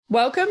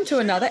Welcome to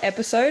another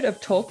episode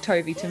of Talk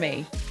Toby to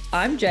Me.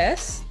 I'm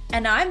Jess.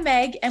 And I'm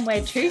Meg, and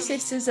we're two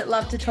sisters that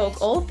love to talk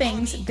all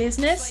things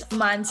business,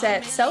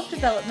 mindset,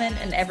 self-development,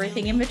 and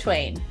everything in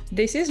between.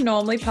 This is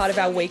normally part of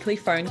our weekly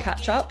phone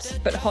catch-ups,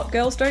 but hot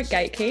girls don't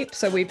gatekeep,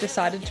 so we've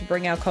decided to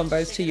bring our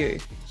combos to you.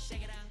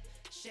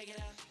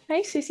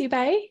 Hey, sissy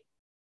bae.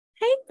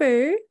 Hey,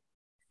 boo.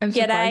 I'm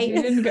surprised you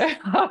didn't go.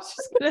 I was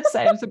just going to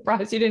say, I'm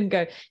surprised you didn't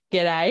go,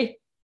 g'day.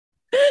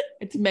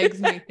 It's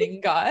Meg's new thing,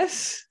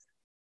 guys.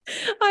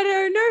 I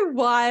don't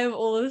know why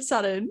all of a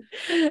sudden,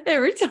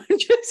 every time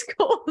Jess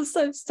calls,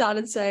 I've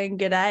started saying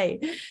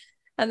g'day.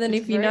 And then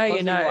It's if you know,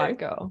 you know. white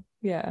girl.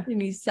 Yeah.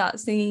 And you start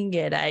singing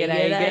g'day, G'day,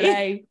 g'day.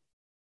 g'day.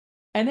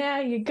 And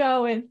how you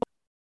going?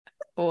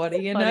 What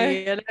do you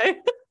know?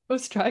 We'll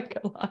strike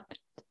a line.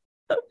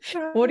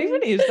 What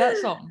even is that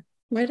song?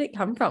 Where did it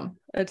come from?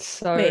 It's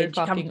so Where'd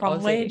you fucking come from?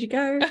 Aussie. Where'd you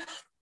go?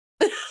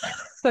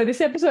 So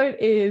this episode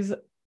is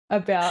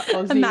about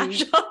A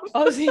mashup.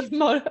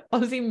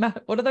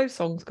 What are those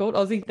songs called?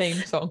 Aussie theme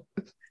songs.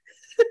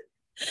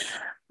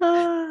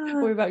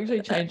 We've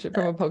actually changed it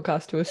from a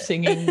podcast to a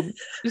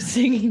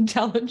singing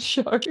talent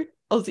show,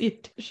 Aussie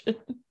edition.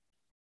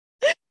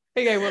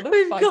 Okay, what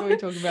the fuck are we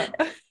talking about?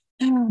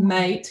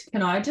 Mate,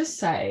 can I just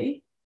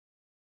say,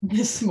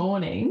 this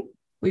morning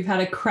we've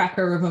had a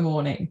cracker of a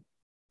morning.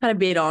 Had a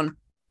bit on.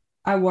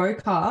 I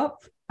woke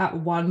up at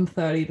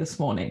 1:30 this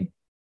morning.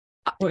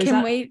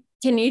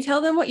 Can you tell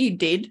them what you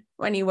did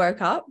when you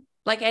woke up?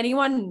 Like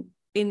anyone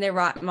in their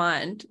right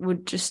mind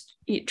would just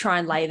try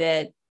and lay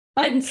there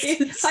and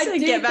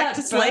get back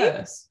to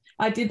sleep.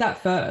 I did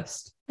that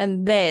first.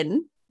 And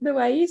then the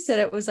way you said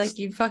it was like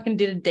you fucking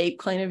did a deep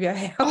clean of your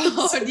house.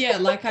 Oh, yeah,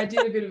 like I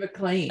did a bit of a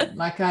clean.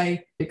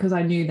 Because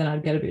I knew then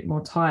I'd get a bit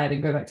more tired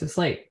and go back to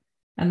sleep.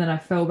 And then I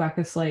fell back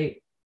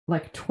asleep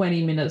like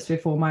 20 minutes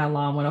before my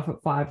alarm went off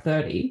at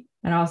 5:30.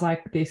 And I was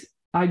like,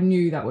 I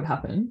knew that would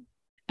happen.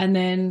 And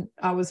then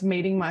I was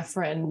meeting my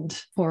friend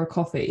for a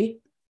coffee.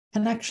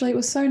 And actually it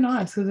was so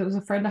nice because it was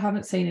a friend I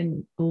haven't seen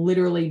in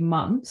literally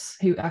months,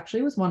 who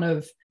actually was one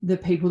of the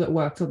people that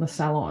worked on the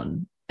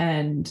salon.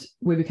 And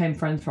we became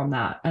friends from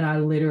that. And I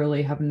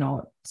literally have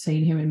not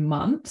seen him in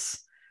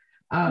months.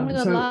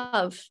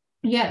 Love.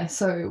 Yeah,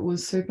 so it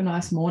was super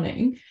nice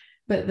morning.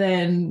 But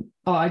then,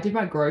 I did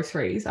my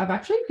groceries. I've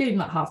actually been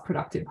like half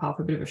productive, half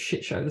a bit of a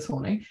shit show this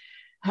morning.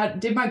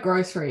 Did my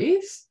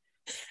groceries.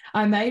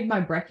 I made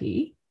my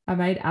brekkie. I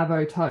made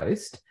avo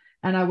toast,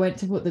 and I went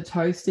to put the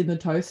toast in the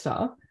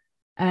toaster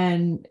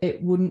and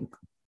it wouldn't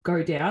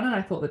go down, and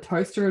I thought the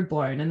toaster had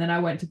blown. And then I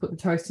went to put the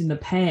toast in the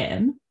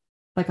pan,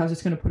 like I was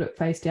just going to put it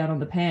face down on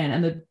the pan,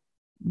 and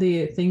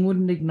the thing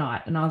wouldn't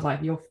ignite. And I was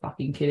like, you're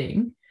fucking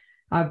kidding.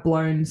 I've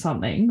blown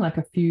something, like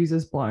a fuse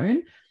has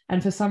blown.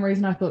 And for some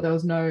reason I thought there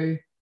was no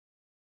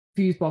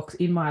fuse box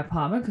in my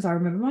apartment, because I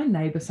remember my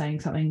neighbour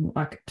saying something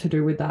like to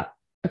do with that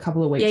a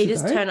couple of weeks ago. Yeah, you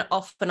just turn it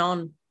off and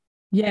on.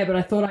 Yeah, but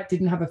I thought I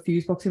didn't have a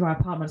fuse box in my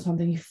apartment. So I'm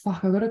thinking,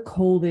 fuck, I've got to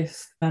call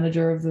this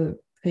manager of the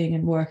thing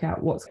and work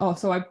out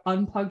so I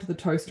unplugged the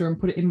toaster and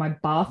put it in my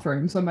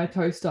bathroom. So my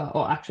toaster,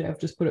 actually I've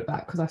just put it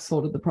back because I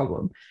sorted the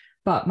problem.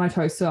 But my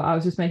toaster, I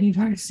was just making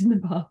toast in the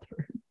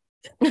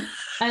bathroom.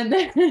 And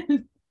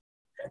then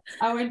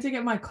I went to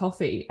get my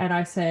coffee and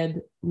I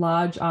said,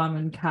 large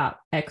almond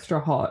cap,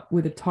 extra hot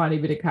with a tiny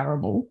bit of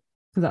caramel,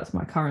 because that's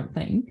my current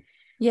thing.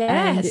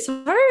 Yeah,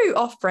 so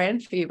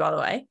off-brand for you, by the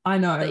way. I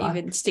know. That you've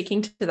been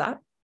sticking to that.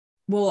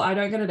 Well, I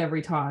don't get it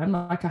every time.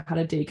 Like I had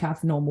a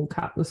decaf normal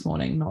cap this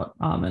morning, not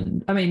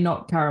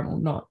caramel,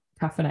 not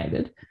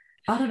caffeinated.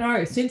 I don't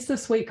know. Since the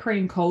sweet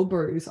cream cold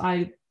brews,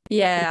 I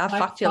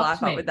fucked your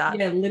life up with that.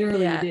 Yeah,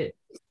 literally you did.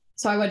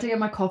 So I went to get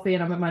my coffee,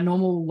 and I'm at my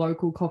normal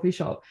local coffee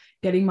shop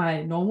getting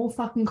my normal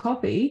fucking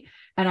coffee,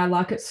 and I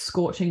like it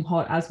scorching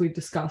hot, as we've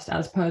discussed,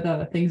 as per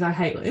the things I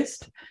hate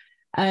list.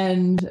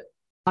 And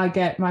I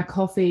get my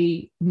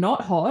coffee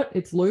not hot,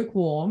 it's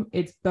lukewarm,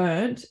 it's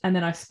burnt, and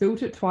then I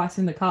spilt it twice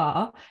in the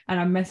car. And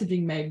I'm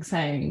messaging Meg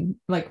saying,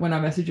 like, when I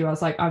messaged you, I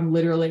was like, I'm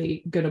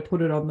literally going to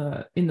put it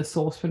in the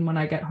saucepan when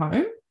I get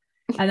home.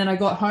 And then I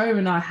got home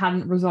and I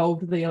hadn't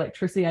resolved the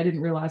electricity. I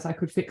didn't realize I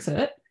could fix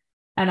it.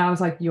 And I was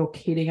like, you're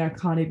kidding. I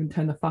can't even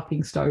turn the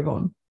fucking stove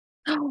on.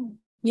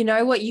 You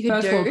know what you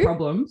could do? First world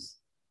problems.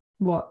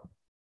 What?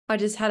 I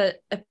just had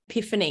an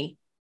epiphany.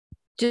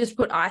 Just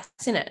put ice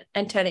in it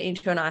and turn it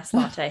into an ice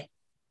latte.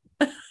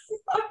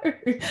 I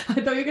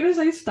thought you were going to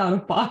say start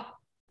a fire.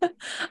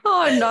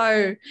 Oh,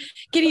 no.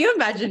 Can you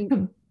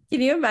imagine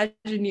you? I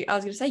was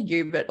going to say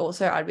you, but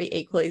also I'd be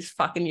equally as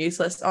fucking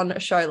useless on a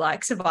show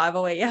like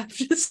Survivor where you have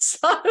to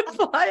start a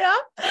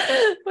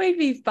fire. We'd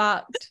be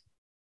fucked.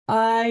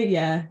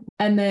 Yeah.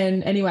 And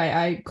then anyway,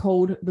 I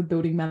called the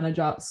building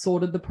manager,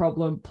 sorted the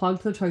problem,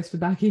 plugged the toaster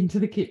back into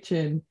the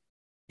kitchen,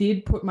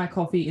 did put my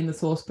coffee in the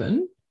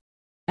saucepan,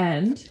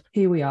 and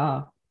here we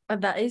are.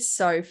 That is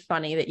so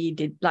funny that you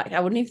did. Like, I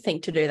wouldn't even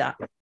think to do that.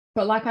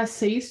 But like, I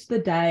seized the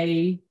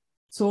day,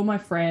 saw my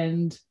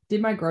friend,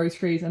 did my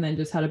groceries, and then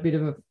just had a bit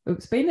of a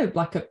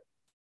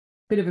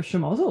bit of a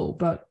schmozzle,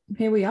 but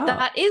here we are.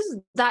 That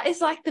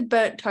is like the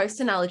burnt toast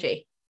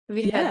analogy. Have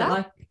you heard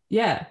that?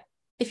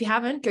 If you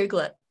haven't, Google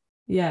it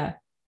Yeah.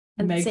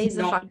 and seize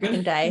the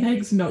fucking day.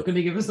 Meg's not going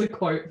to give us a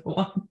quote for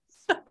one.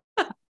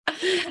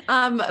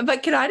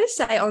 But can I just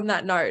say on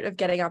that note of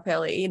getting up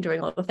early and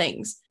doing all the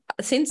things,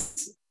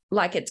 since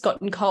like it's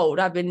gotten cold,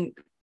 I've been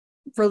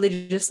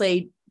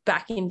religiously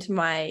back into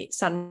my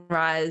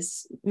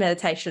sunrise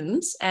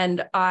meditations,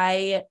 and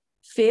I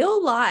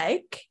feel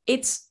like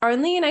it's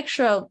only an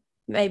extra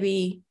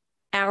maybe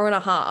hour and a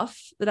half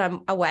that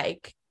I'm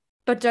awake.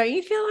 But don't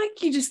you feel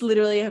like you just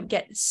literally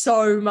get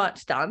so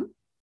much done?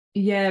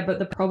 Yeah, but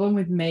the problem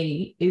with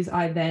me is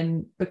I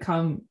then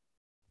become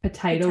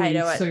potato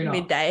at sooner.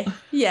 midday.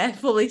 Yeah,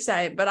 fully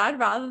same. But I'd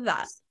rather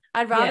that.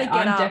 I'd rather get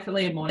I'm up,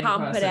 definitely a morning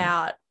pump person. it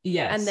out.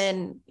 Yes. And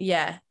then,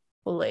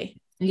 fully.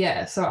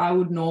 Yeah, so I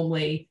would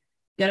normally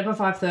get up at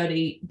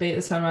 5:30, be at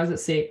the sunrise at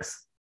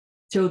 6,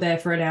 chill there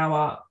for an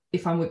hour.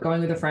 If I'm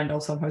going with a friend,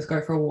 I'll sometimes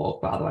go for a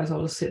walk, but otherwise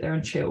I'll just sit there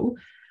and chill.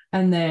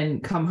 And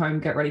then come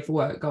home, get ready for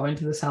work, go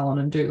into the salon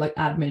and do like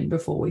admin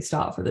before we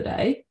start for the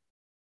day.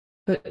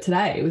 But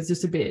today it was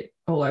just a bit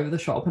all over the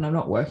shop, and I'm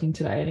not working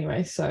today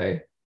anyway. So,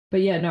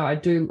 but yeah, no, I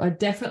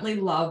definitely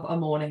love a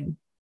morning.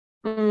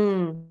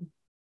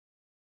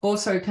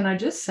 Also, can I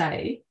just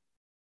say,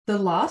 the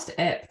last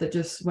ep that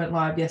just went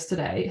live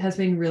yesterday has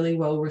been really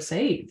well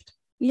received.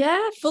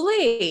 Yeah,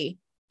 fully.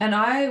 And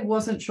I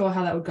wasn't sure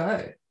how that would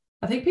go.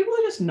 I think people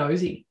are just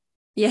nosy.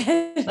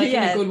 Yeah. Like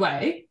in a good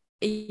way.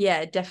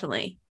 Yeah,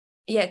 definitely.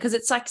 Yeah, because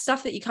it's like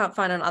stuff that you can't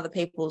find on other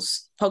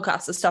people's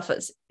podcasts, the stuff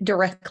that's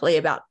directly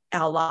about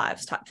our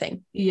lives type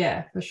thing.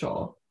 Yeah, for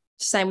sure.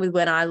 Same with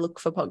when I look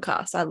for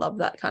podcasts. I love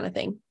that kind of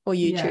thing, or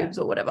YouTubes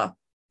or whatever.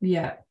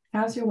 Yeah.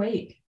 How's your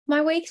week?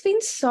 My week's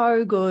been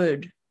so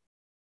good.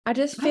 I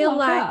just feel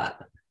like,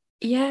 that.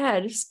 Yeah,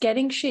 just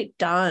getting shit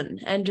done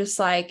and just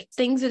like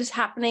things are just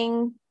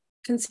happening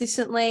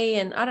consistently.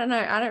 And I don't know,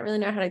 I don't really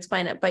know how to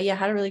explain it, but yeah, I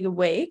had a really good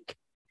week.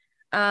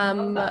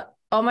 Oh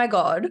my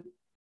God.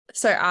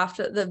 So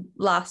after the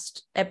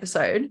last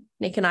episode,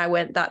 Nick and I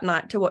went that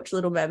night to watch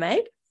Little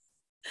Mermaid.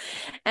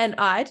 And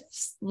I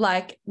just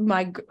like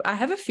I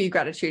have a few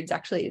gratitudes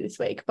actually this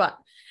week, but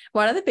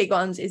one of the big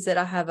ones is that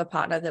I have a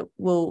partner that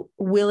will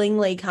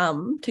willingly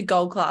come to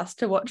Gold Class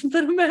to watch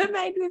Little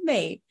Mermaid with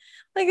me.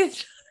 Like,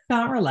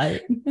 can't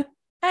relate.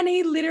 And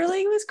he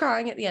literally was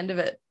crying at the end of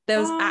it.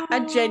 There was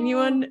a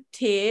genuine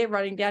tear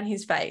running down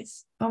his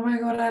face. Oh my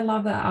God, I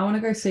love that. I want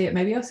to go see it.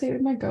 Maybe I'll see it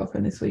with my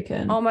girlfriend this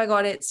weekend. Oh my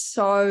God, it's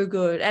so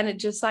good. And it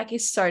just like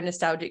is so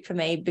nostalgic for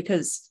me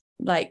because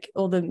like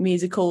all the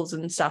musicals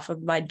and stuff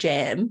of my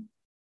jam.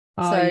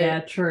 Oh, so, yeah,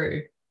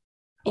 true.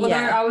 Although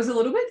I was a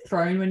little bit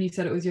thrown when you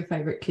said it was your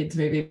favorite kids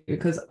movie,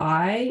 because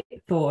I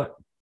thought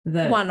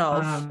that one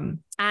of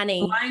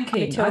Annie, Lion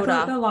King. Matilda.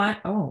 I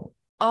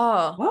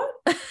thought what?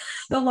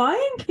 The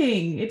Lion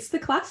King. It's the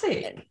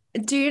classic.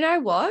 Do you know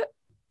what?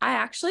 I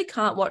actually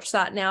can't watch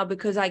that now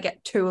because I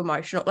get too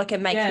emotional. Like it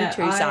makes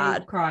me too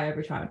sad. I cry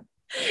every time.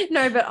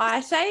 No, but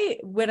I say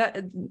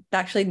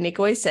actually Nick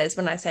always says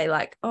when I say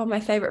like, oh, my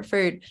favorite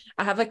food,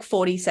 I have like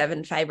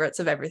 47 favorites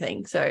of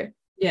everything. So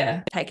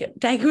yeah, take it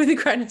with a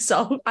grain of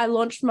salt. I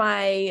launched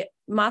my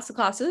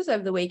masterclasses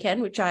over the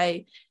weekend, which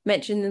I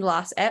mentioned in the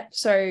last ep.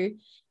 So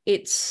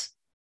it's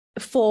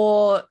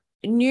for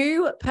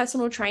new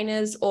personal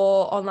trainers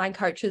or online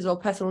coaches or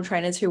personal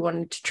trainers who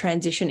wanted to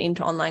transition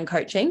into online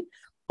coaching,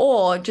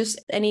 or just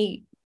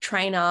any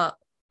trainer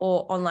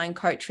or online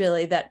coach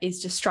really that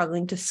is just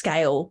struggling to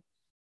scale.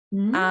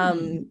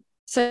 So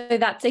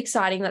that's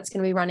exciting. That's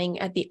going to be running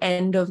at the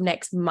end of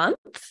next month.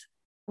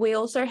 We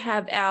also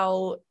have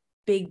our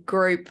big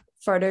group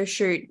photo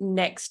shoot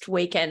next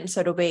weekend. So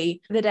it'll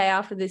be the day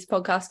after this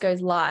podcast goes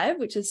live,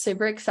 which is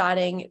super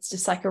exciting. It's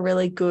just like a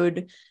really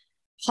good,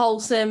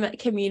 wholesome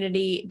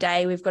community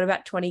day. We've got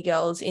about 20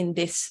 girls in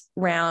this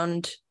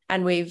round,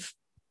 and we've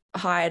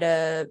hired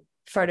a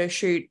photo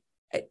shoot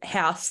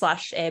house /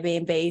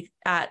 Airbnb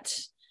at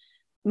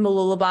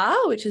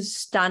Mooloolaba, which is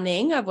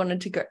stunning. I've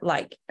wanted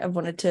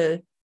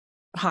to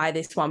hire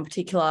this one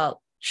particular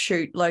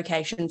shoot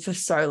location for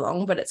so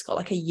long, but it's got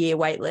like a year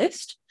wait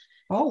list.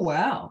 Oh,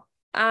 wow.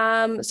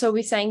 So we'll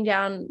be staying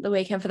down the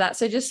weekend for that.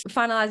 So just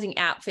finalizing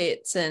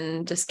outfits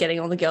and just getting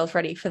all the girls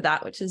ready for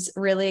that, which is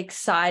really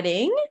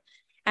exciting.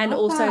 And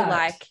also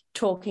like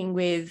talking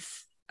with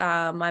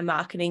my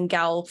marketing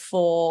gal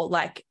for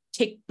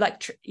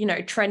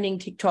trending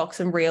TikToks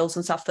and reels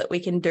and stuff that we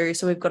can do.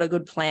 So we've got a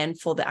good plan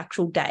for the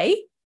actual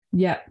day.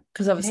 Yeah.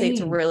 Because obviously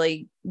it's a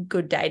really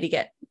good day to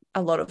get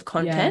a lot of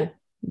content. Yeah,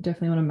 you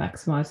definitely want to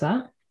maximize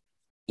that.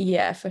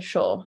 Yeah, for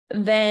sure.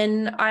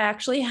 Then I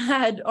actually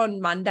had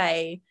on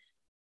Monday,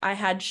 I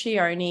had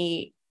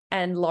Shioni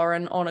and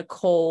Lauren on a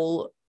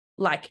call,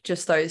 like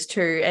just those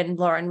two, and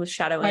Lauren was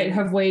shadowing. Wait,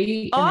 have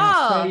we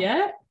announced her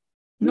yet?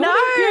 No.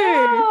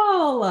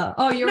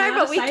 Oh, you're no,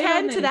 but we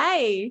can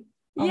today.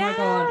 Oh my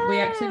God. We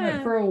actually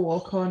went for a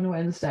walk on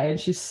Wednesday and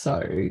she's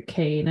so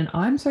keen, and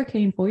I'm so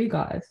keen for you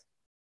guys.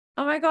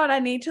 Oh my God, I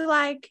need to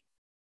like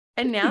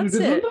announce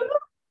it.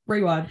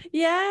 Rewind.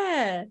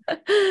 Yeah. So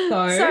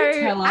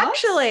tell us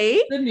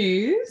actually the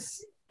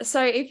news.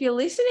 So if you're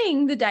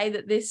listening the day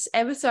that this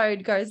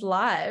episode goes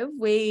live,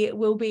 we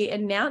will be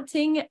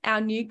announcing our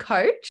new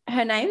coach.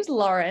 Her name's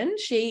Lauren.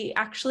 She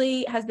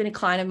actually has been a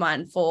client of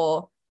mine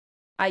for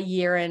a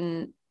year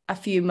and a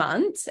few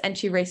months, and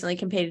she recently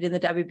competed in the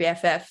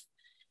WBFF.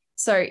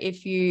 So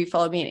if you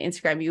follow me on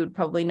Instagram, you would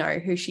probably know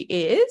who she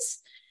is.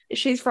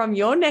 She's from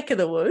your neck of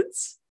the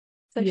woods.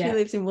 So she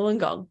lives in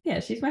Wollongong. Yeah,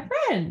 she's my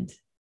friend.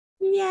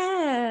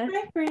 Yeah.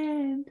 My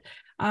friend.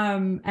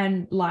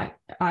 And like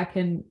I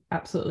can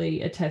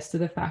absolutely attest to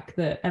the fact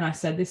that, and I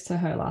said this to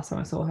her last time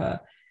I saw her,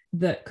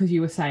 that because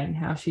you were saying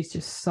how she's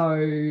just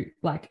so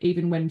like,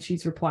 even when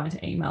she's replying to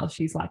emails,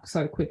 she's like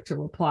so quick to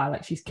reply,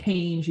 like she's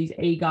keen, she's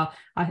eager.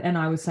 And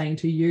I was saying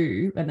to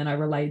you, and then I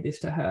relayed this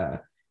to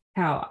her,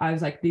 how I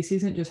was like, this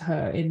isn't just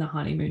her in the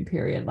honeymoon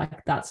period,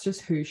 like that's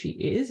just who she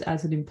is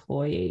as an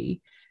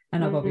employee.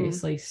 And I've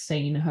obviously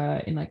seen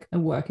her in like a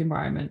work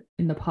environment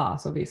in the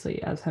past,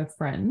 obviously as her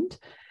friend.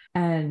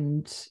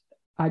 And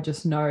I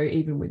just know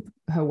even with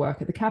her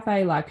work at the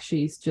cafe, like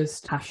she's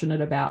just passionate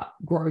about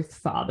growth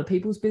for other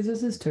people's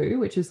businesses too,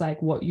 which is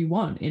like what you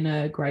want in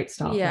a great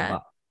staff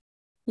member.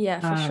 Yeah,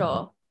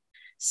 for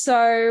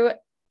sure.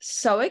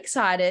 So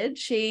excited.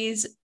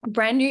 She's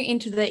brand new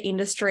into the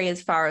industry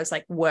as far as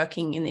like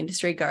working in the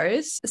industry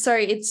goes. So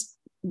it's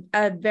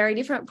a very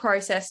different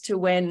process to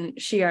when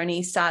she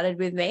only started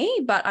with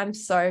me, but I'm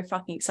so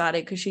fucking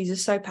excited because she's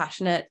just so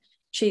passionate.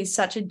 She's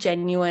such a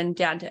genuine,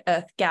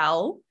 down-to-earth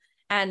gal.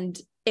 And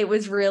it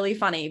was really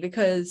funny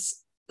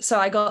because so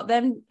I got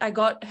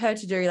her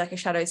to do like a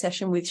shadow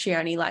session with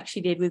Shioni like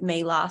she did with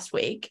me last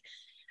week,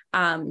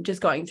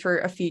 just going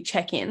through a few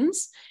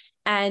check-ins.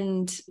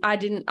 And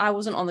I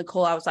wasn't on the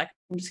call. I was like,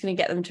 I'm just going to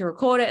get them to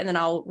record it and then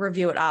I'll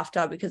review it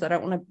after because I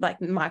don't want to like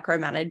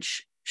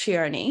micromanage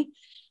Shioni.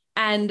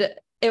 And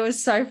it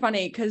was so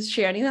funny because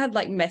she only had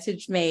like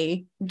messaged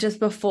me just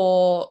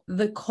before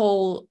the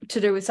call to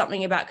do with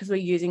something about, because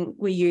we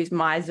use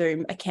my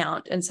Zoom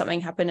account and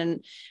something happened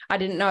and I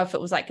didn't know if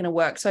it was like going to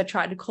work. So I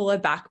tried to call her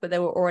back, but they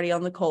were already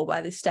on the call by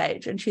this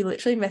stage. And she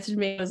literally messaged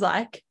me and was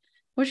like,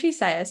 what'd she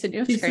say? I sent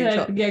you a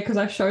screenshot. Said, yeah, because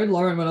I showed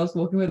Lauren when I was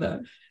walking with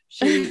her.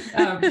 She,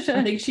 I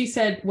think she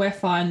said, we're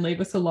fine,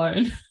 leave us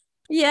alone.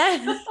 Yeah.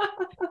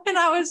 And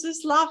I was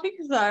just laughing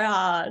so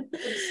hard.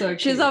 So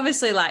cute. She was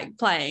obviously like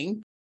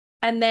playing.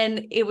 And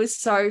then it was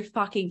so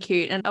fucking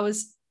cute. And I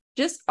was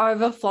just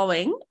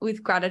overflowing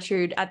with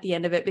gratitude at the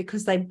end of it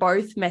because they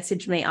both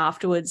messaged me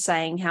afterwards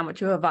saying how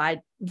much of a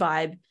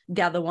vibe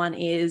the other one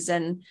is.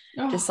 And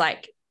just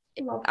like,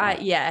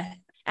 yeah.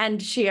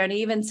 And she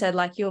only even said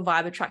like, your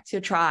vibe attracts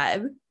your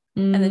tribe.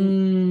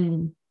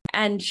 And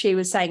she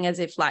was saying as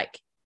if like,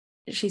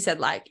 she said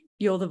like,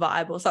 you're the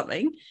vibe or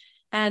something.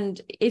 And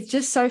it's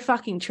just so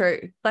fucking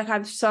true. Like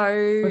I'm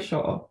so, for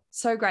sure,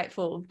 so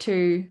grateful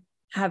to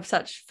have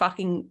such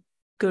fucking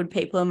good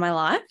people in my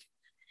life.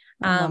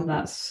 I love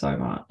that so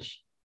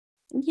much.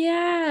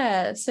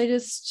 Yeah. So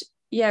just,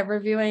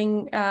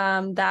 reviewing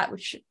that,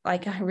 which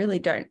like I really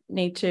don't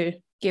need to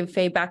give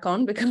feedback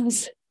on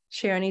because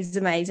Shioni's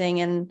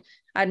amazing and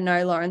I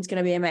know Lauren's going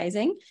to be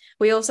amazing.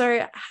 We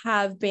also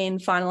have been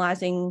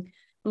finalizing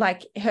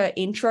like her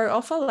intro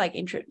offer, like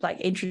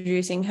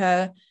introducing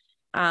her.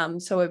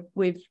 So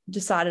we've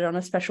decided on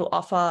a special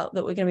offer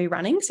that we're going to be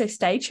running. So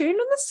stay tuned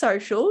on the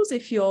socials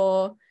if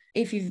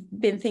you've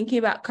been thinking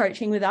about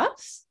coaching with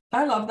us.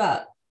 I love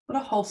that. What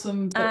a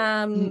wholesome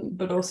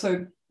but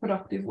also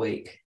productive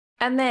week.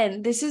 And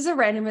then this is a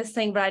randomest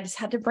thing, but I just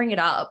had to bring it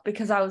up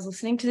because I was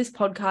listening to this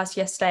podcast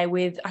yesterday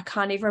with, I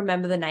can't even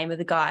remember the name of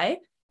the guy,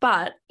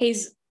 but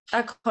he's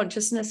a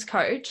consciousness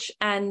coach.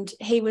 And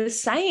he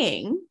was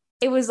saying,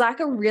 it was like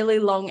a really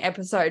long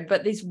episode,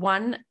 but this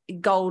one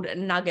gold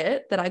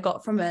nugget that I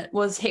got from it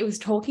was he was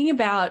talking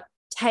about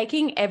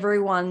taking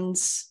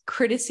everyone's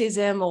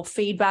criticism or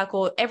feedback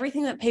or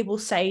everything that people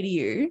say to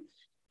you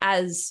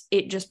as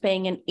it just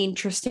being an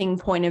interesting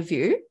point of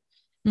view.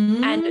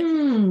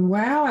 And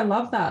wow, I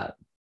love that.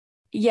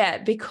 Yeah,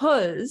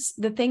 because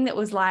the thing that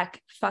was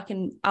like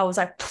fucking, I was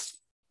like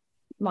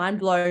mind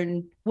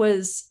blown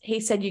was he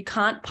said you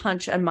can't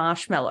punch a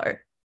marshmallow.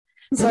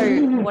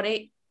 So what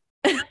he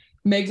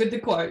Meg with the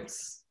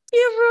quotes.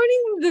 You're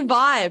ruining the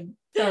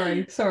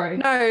vibe. Sorry.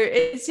 No,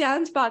 it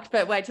sounds fucked,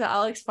 but wait till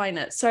I'll explain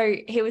it. So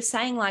he was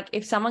saying like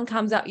if someone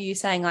comes up you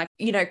saying like,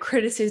 you know,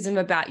 criticism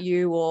about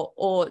you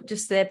or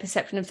just their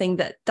perception of things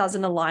that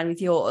doesn't align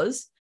with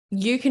yours,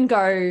 you can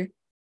go,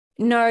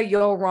 no,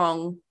 you're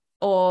wrong,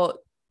 or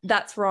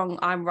that's wrong,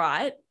 I'm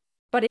right.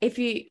 But if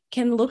you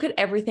can look at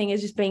everything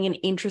as just being an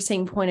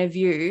interesting point of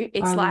view,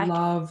 I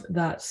love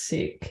that.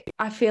 Sick.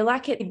 I feel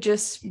like it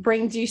just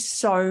brings you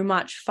so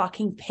much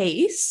fucking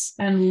peace.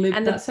 And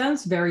that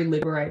sounds very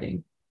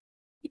liberating.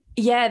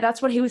 Yeah,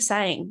 that's what he was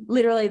saying.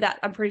 Literally that,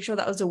 I'm pretty sure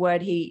that was the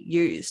word he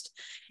used.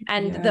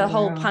 And the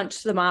whole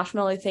punch the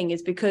marshmallow thing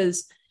is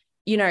because,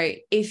 you know,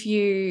 if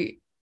you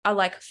are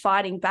like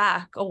fighting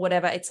back or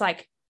whatever, it's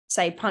like,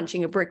 say,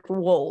 punching a brick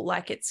wall.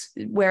 Like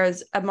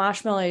whereas a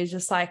marshmallow is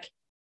just like,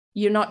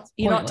 you're not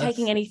Pointless.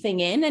 taking anything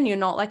in, and you're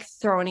not like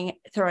throwing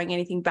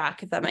anything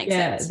back, if that makes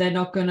sense. Yeah, they're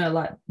not gonna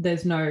like,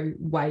 there's no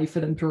way for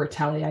them to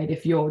retaliate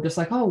if you're just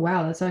like, oh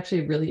wow, that's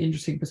actually a really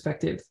interesting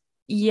perspective.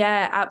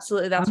 Yeah,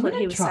 absolutely. That's what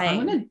he was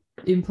saying. I'm gonna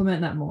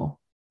implement that more.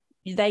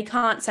 They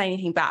can't say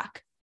anything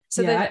back.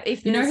 So yeah,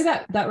 if you know who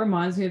that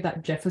reminds me of,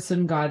 that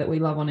Jefferson guy that we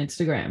love on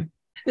Instagram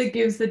that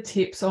gives the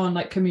tips on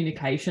like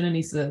communication, and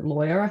he's the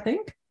lawyer, I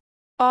think.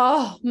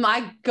 Oh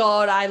my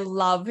God, I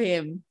love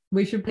him.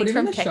 We should put him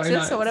in the Texas show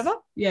notes or whatever.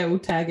 Yeah, we'll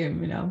tag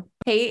him, you know.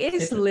 He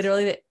is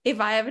literally, if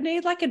I ever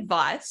need like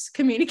advice,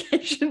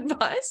 communication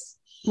advice.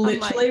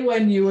 Literally, like,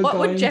 when you were what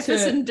going would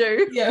Jefferson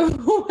do? Yeah,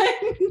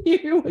 when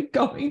you were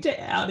going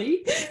to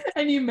Audi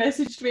and you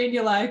messaged me and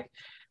you're like,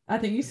 I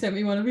think you sent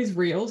me one of his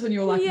reels and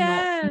you're like,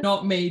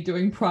 not me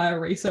doing prior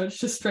research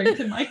to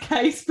strengthen my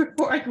case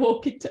before I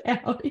walk into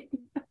Audi.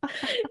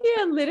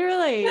 Yeah,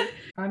 literally.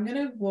 I'm going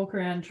to walk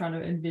around trying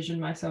to envision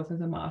myself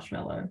as a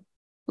marshmallow.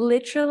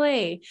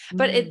 Literally.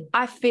 But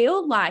I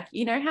feel like,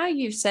 you know how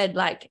you've said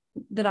like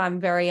that I'm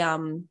very,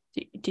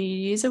 do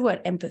you use the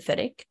word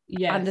empathetic?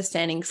 Yes.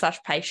 Understanding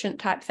 / patient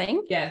type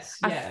thing? Yes,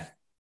 yeah.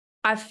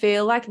 I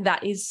feel like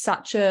that is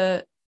such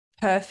a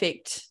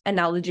perfect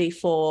analogy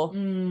for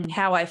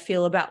how I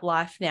feel about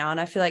life now. And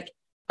I feel like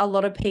a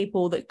lot of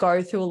people that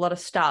go through a lot of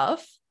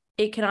stuff,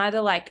 it can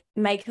either like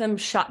make them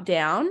shut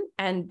down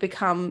and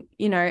become,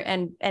 you know,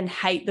 and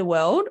hate the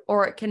world,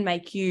 or it can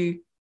make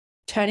you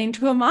turn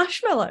into a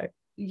marshmallow.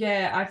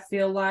 Yeah, I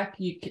feel like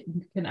you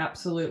can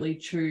absolutely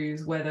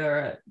choose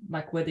whether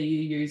you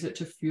use it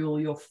to fuel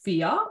your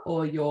fear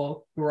or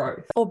your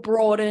growth. Or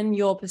broaden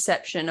your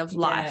perception of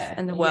life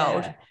and the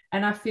world. Yeah.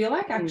 And I feel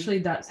like actually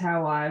that's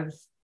how I've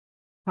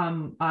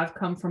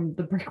come from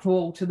the brick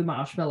wall to the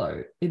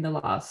marshmallow in the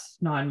last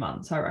 9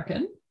 months, I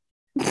reckon.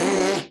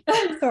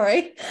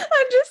 Sorry,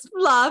 I'm just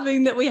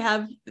laughing that we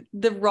have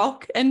the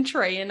rock and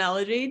tree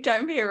analogy.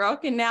 Don't be a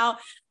rock. And now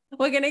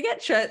we're going to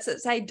get shirts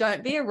that say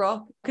don't be a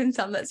rock and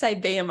some that say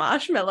be a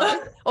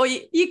marshmallow. Or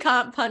you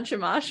can't punch a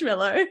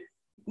marshmallow.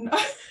 No.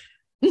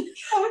 I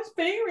was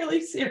being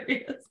really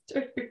serious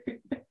too.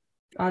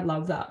 I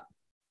love that.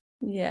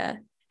 Yeah.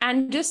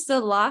 And just the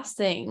last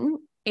thing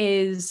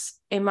is,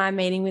 in my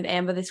meeting with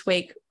Amber this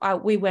week,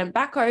 we went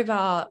back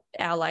over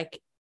our like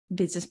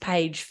business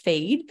page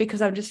feed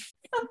because I'm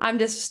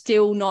just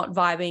still not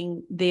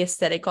vibing the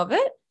aesthetic of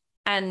it.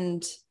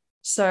 And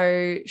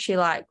so she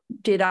like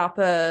did up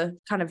a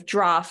kind of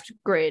draft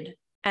grid,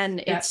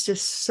 and it's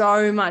just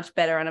so much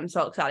better. And I'm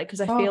so excited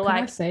because I feel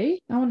like I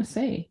want to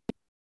see.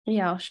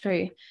 Yeah, I'll show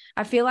you.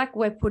 I feel like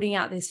we're putting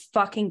out this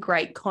fucking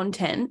great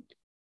content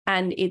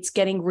and it's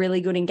getting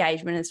really good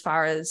engagement as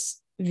far as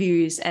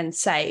views and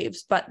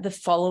saves, but the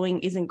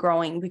following isn't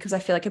growing, because I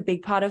feel like a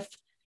big part of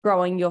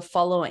growing your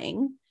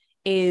following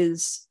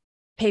is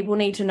people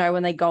need to know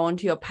when they go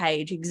onto your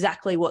page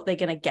exactly what they're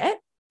going to get.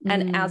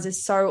 And ours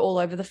is so all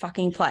over the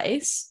fucking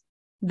place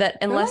that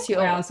unless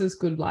you're... Ours is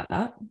good like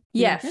that.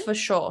 Yeah, for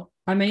sure.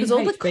 I mean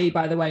HB,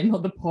 by the way,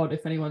 not the pod,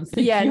 if anyone's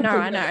thinking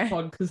I know.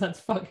 Pod, because that's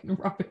fucking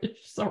rubbish.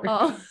 Sorry.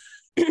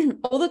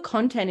 All the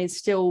content is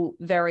still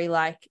very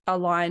like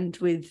aligned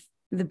with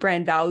the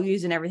brand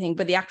values and everything,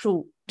 but the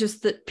actual,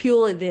 just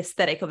purely the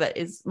aesthetic of it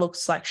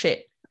looks like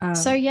shit.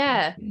 So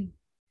yeah,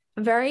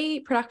 a very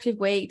productive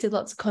week, did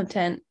lots of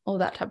content, all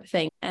that type of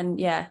thing.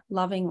 And yeah,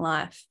 loving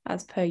life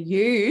as per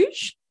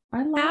usual.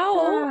 I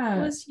love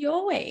How was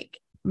your week?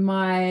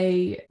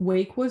 My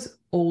week was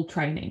all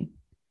training.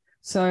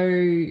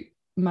 So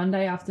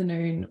Monday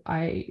afternoon,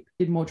 I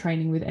did more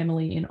training with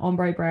Emily in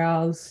ombre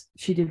brows.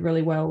 She did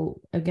really well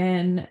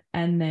again.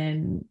 And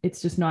then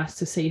it's just nice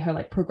to see her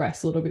like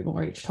progress a little bit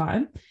more each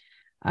time.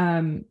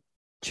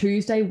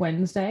 Tuesday,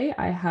 Wednesday,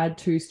 I had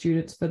 2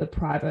 students for the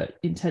private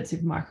intensive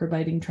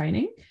microblading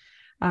training.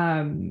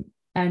 And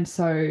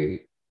so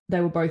they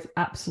were both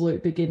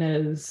absolute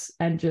beginners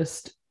and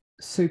just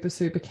super,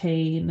 super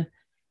keen.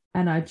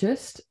 And I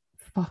just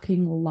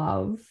fucking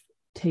love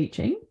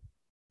teaching.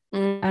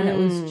 And it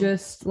was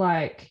just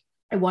like,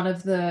 one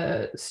of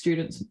the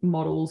students'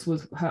 models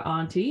was her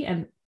auntie,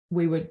 and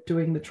we were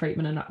doing the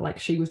treatment, and like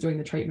she was doing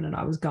the treatment and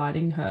I was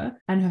guiding her.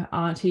 And her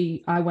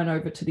auntie, I went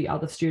over to the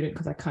other student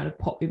because I kind of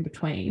pop in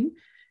between,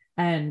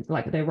 and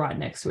like they're right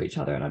next to each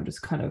other, and I'm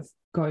just kind of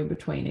going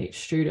between each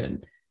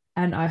student.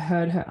 And I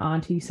heard her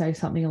auntie say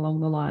something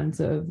along the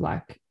lines of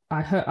like,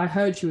 I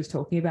heard she was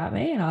talking about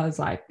me, and I was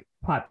like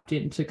piped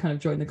in to kind of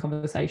join the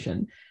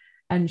conversation.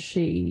 And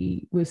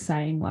she was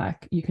saying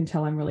like, you can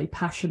tell I'm really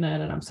passionate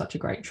and I'm such a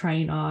great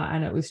trainer.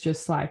 And it was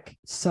just like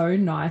so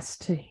nice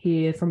to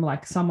hear from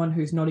like someone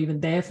who's not even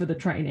there for the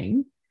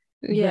training.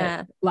 Yeah.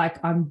 That,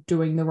 like, I'm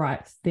doing the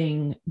right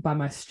thing by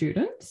my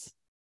students.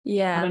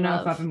 Yeah. I don't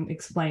know if I'm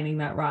explaining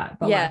that right.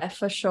 But yeah, like,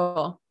 for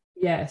sure.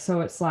 Yeah. So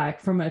it's like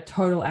from a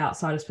total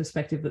outsider's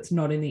perspective that's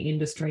not in the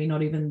industry,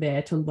 not even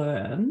there to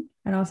learn.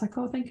 And I was like,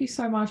 oh, thank you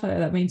so much.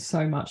 That means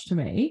so much to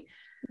me.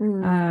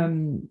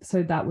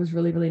 So that was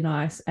really, really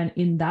nice. And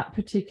in that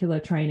particular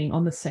training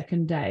on the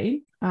second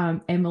day,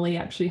 Emily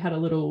actually had a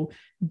little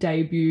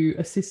debut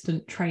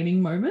assistant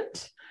training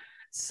moment.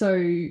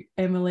 So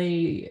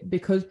Emily,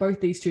 because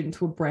both these students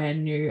were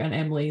brand new and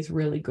Emily's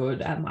really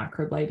good at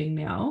microblading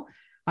now,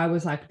 I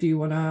was like, do you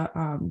want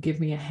to give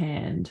me a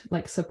hand,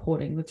 like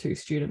supporting the two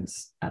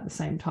students at the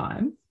same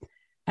time?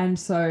 And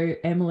so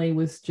Emily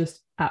was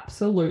just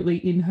absolutely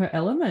in her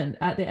element.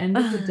 At the end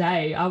of the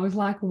day, I was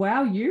like,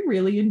 wow, you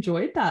really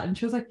enjoyed that. And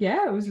she was like,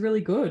 yeah, it was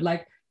really good.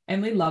 Like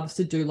Emily loves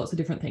to do lots of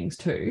different things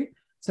too.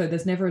 So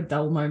there's never a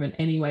dull moment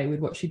anyway with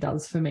what she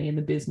does for me in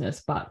the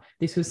business, but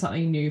this was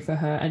something new for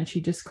her and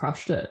she just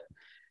crushed it.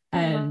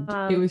 And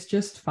it was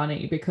just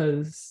funny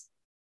because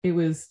it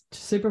was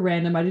super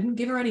random. I didn't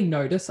give her any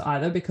notice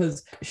either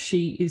because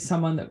she is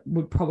someone that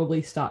would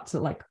probably start to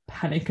like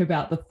panic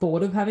about the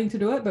thought of having to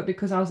do it. But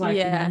because I was like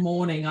in the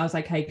morning, I was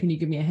like, hey, can you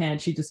give me a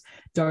hand? She just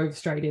dove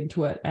straight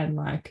into it and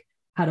like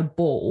had a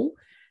ball.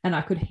 And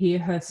I could hear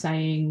her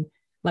saying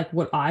like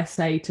what I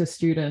say to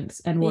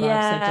students and what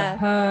I've said to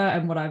her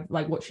and what I've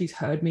like what she's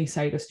heard me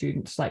say to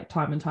students like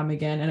time and time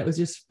again. And it was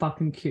just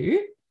fucking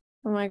cute.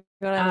 Oh my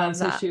God, I love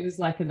that. So she was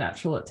like a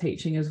natural at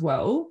teaching as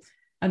well.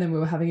 And then we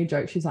were having a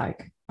joke. She's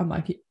like,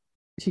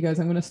 she goes,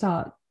 I'm going to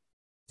start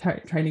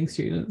training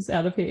students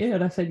out of here.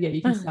 And I said, yeah,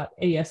 you can start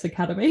ES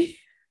Academy.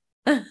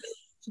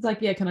 She's like,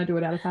 yeah, can I do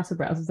it out of Casa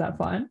Browse? Is that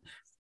fine?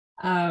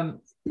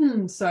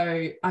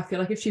 So I feel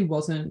like if she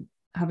wasn't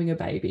having a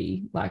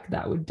baby, like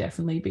that would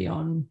definitely be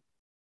on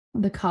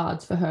the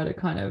cards for her to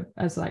kind of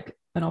as like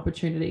an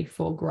opportunity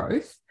for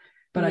growth.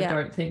 But I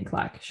don't think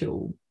like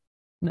she'll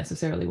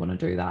necessarily want to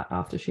do that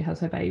after she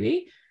has her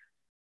baby.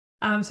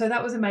 So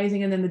that was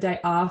amazing. And then the day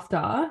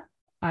after,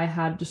 I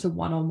had just a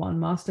one-on-one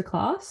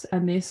masterclass,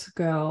 and this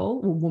girl,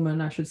 or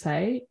woman, I should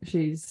say,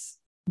 she's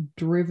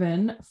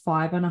driven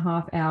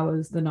 5.5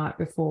 hours the night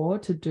before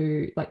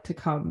to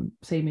come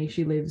see me.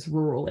 She lives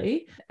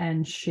rurally,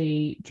 and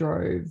she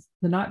drove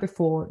the night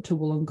before to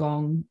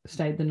Wollongong,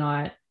 stayed the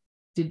night,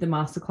 did the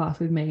masterclass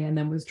with me, and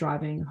then was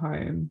driving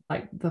home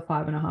like the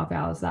 5.5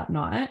 hours that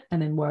night and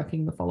then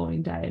working the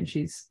following day. And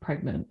she's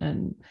pregnant.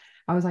 And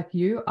I was like,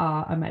 you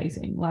are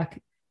amazing.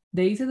 Like,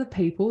 these are the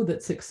people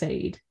that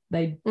succeed.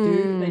 They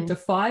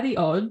defy the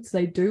odds.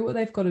 They do what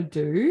they've got to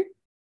do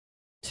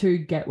to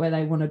get where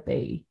they want to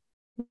be.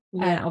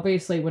 Yeah. And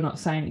obviously I'm not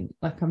saying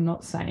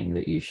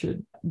that you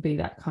should be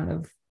that kind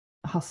of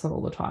hustler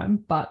all the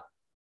time, but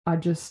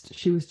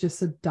she was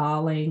just a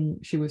darling.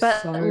 She was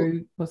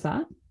what's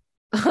that?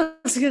 I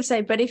was going to say,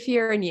 but if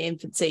you're in your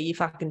infancy, you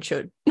fucking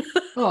should.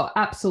 Oh,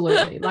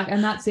 absolutely.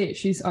 And that's it.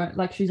 She's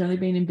only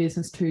been in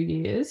business 2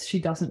 years. She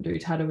doesn't do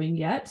tattooing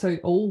yet. So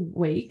all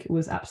week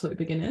was absolute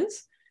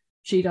beginners.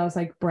 She does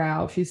like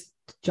brow. She's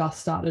just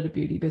started a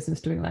beauty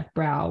business doing like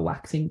brow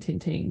waxing,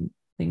 tinting,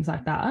 things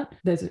like that.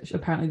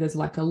 There's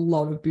like a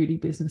lot of beauty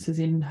businesses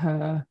in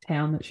her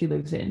town that she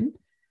lives in.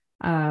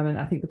 And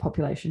I think the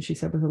population, she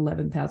said, was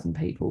 11,000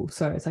 people.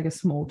 So it's like a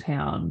small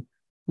town,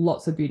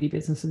 lots of beauty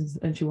businesses,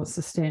 and she wants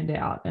to stand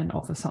out and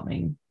offer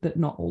something that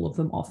not all of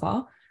them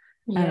offer.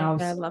 Yeah, and I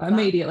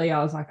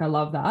was like, I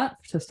love that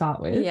to start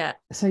with. Yeah.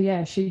 So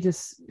yeah, she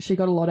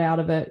got a lot out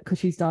of it because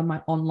she's done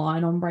my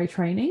online ombre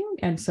training.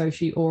 And so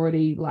she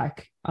already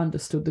like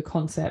understood the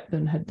concept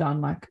and had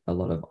done like a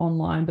lot of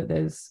online, but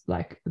there's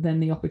like then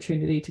the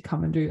opportunity to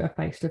come and do a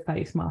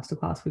face-to-face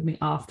masterclass with me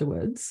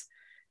afterwards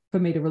for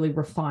me to really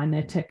refine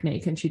their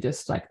technique. And she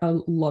just like a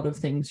lot of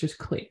things just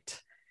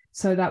clicked.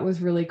 So that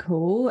was really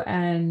cool.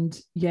 And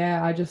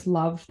yeah, I just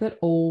loved that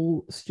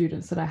all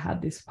students that I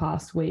had this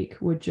past week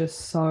were I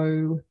just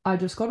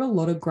got a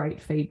lot of great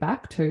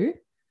feedback too.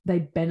 They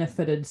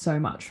benefited so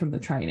much from the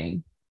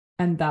training.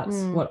 And that's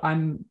what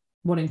I'm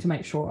wanting to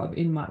make sure of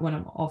when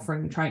I'm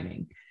offering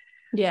training.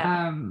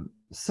 Yeah.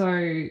 So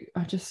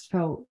I just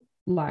felt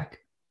like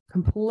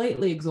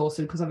completely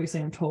exhausted because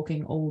obviously I'm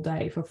talking all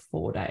day for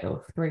 4 days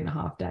or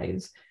 3.5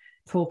 days.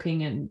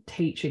 Talking and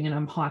teaching, and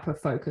I'm hyper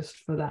focused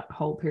for that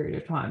whole period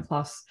of time.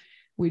 Plus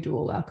we do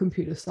all our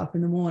computer stuff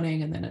in the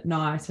morning and then at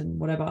night and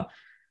whatever.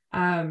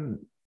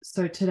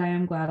 So today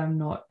I'm glad I'm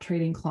not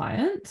treating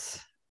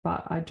clients,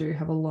 but I do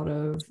have a lot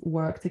of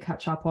work to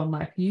catch up on.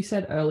 Like you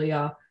said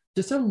earlier,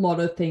 just a lot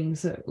of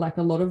things that, like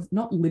a lot of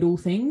not little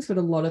things, but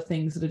a lot of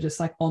things that are just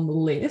like on the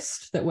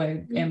list that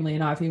Emily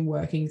and I have been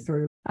working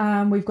through.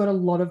 We've got a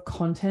lot of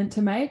content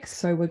to make,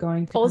 so we're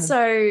going to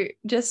also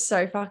just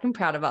so fucking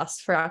proud of us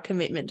for our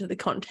commitment to the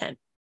content.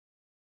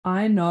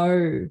 I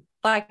know,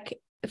 like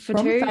for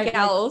two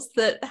gals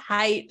that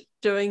hate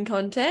doing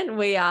content,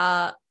 we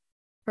are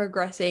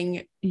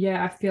progressing.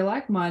 Yeah, I feel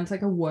like mine's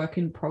like a work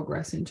in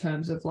progress in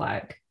terms of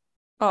like,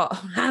 oh,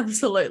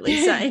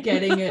 absolutely, same.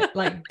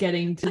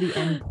 getting to the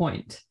end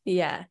point.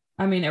 Yeah.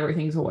 I mean,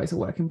 everything's always a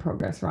work in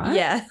progress, right?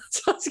 Yeah,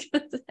 that's what I was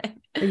going to say.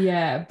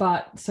 Yeah,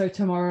 but so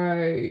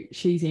tomorrow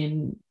she's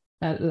in,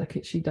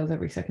 she does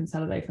every second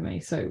Saturday for me,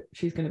 so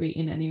she's going to be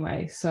in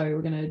anyway. So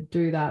we're going to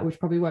do that, which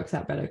probably works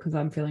out better because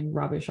I'm feeling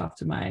rubbish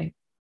after my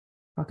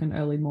fucking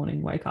early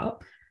morning wake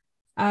up.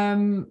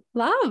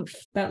 Love.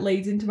 That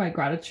leads into my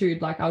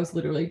gratitude. Like I was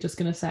literally just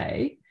going to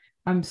say,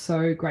 I'm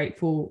so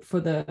grateful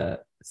for the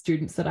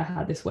students that I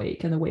had this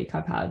week and the week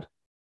I've had.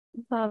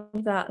 Love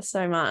that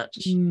so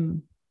much.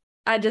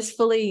 I just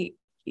fully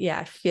yeah,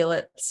 I feel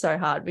it so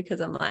hard because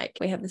I'm like,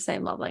 we have the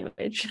same love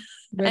language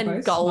We're and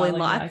both goal in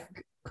smiling life.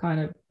 like kind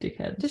of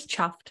dickheads. Just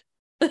chuffed.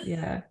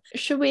 Yeah.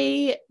 Should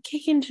we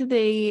kick into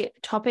the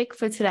topic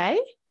for today?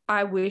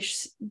 I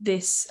wish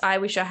I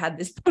had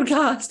this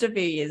podcast a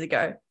few years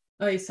ago.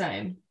 Oh,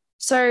 same.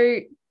 So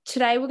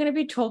today we're going to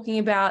be talking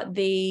about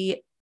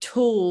the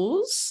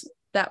tools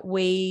that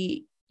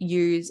we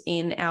use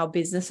in our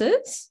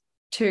businesses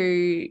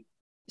to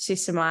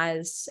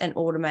systemize and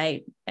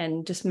automate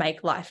and just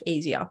make life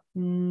easier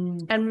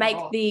and make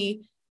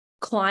the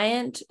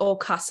client or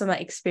customer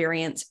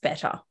experience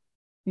better.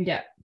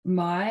 Yeah.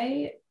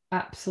 My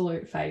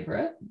absolute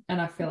favorite, and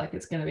I feel like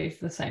it's going to be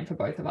the same for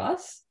both of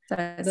us,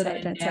 that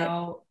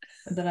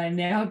I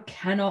now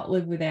cannot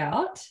live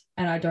without,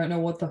 and I don't know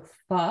what the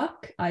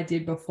fuck I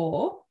did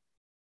before.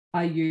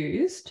 I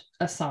used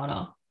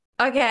Asana.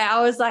 Okay,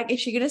 I was like, is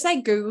she going to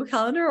say Google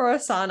Calendar or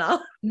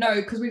Asana? No,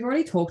 because we've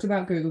already talked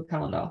about Google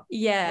Calendar.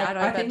 Yeah, like,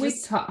 I think we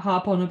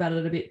harp on about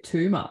it a bit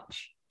too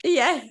much.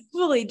 Yeah,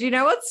 fully. Do you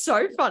know what's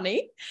so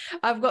funny?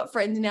 I've got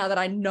friends now that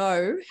I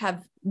know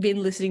have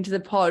been listening to the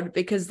pod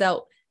because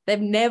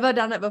they've never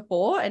done it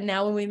before. And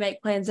now when we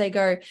make plans, they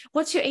go,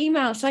 what's your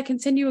email so I can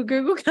send you a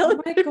Google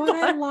Calendar? Oh my God,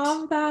 I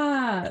love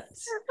that.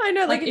 I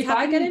know, like if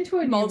I get into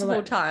a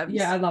multiple times.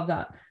 Yeah, I love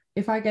that.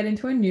 If I get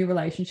into a new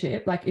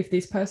relationship, like if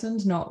this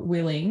person's not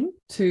willing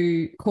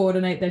to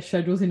coordinate their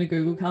schedules in a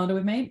Google Calendar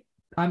with me,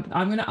 I'm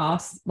going to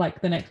ask like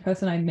the next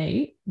person I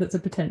meet that's a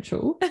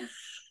potential,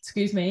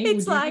 excuse me,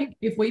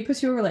 if we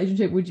pursue a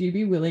relationship, would you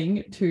be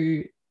willing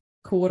to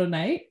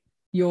coordinate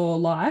your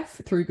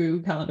life through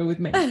Google Calendar with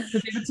me? Because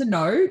if it's a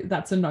no,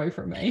 that's a no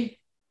from me.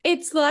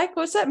 It's like,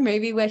 what's that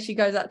movie where she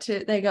goes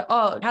they go,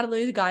 oh, how to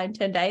lose a guy in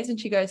 10 days. And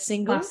she goes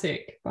single.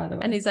 Classic, by the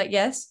way. And he's like,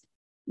 yes.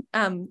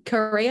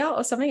 Korea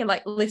or something, and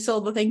like lists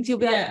all the things. You'll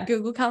be like,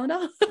 Google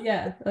Calendar.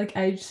 Yeah, like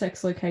age,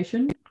 sex,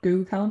 location,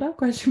 Google Calendar,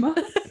 question mark.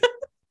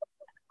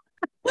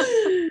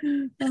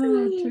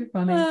 Oh, too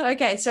funny.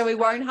 Okay, so we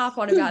won't harp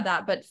on about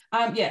that, but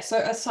so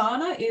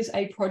Asana is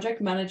a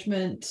project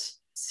management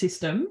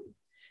system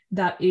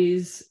that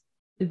is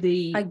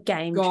a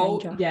game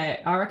changer. Yeah,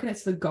 I reckon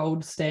it's the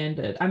gold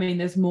standard. I mean,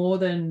 there's more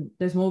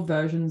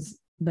versions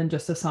than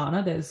just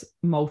Asana. There's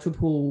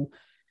multiple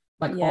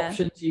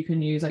options you can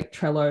use, like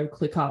Trello,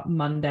 ClickUp,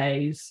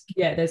 Mondays.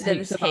 Yeah, there's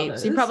heaps of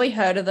others. You've probably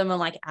heard of them on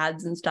like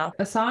ads and stuff.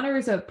 Asana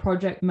is a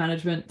project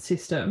management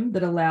system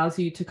that allows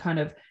you to kind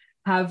of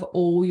have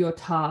all your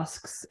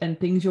tasks and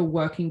things you're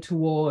working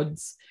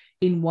towards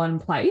in one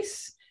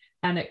place,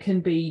 and it can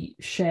be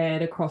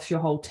shared across your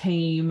whole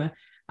team.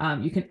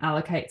 You can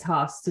allocate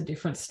tasks to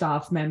different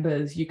staff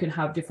members. You can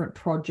have different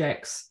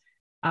projects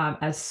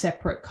as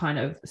separate kind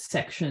of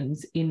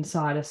sections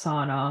inside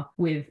Asana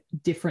with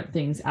different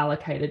things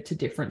allocated to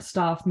different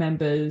staff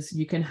members.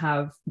 You can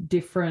have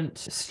different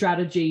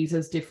strategies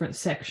as different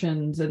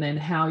sections, and then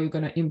how you're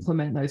going to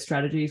implement those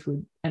strategies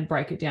and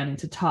break it down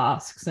into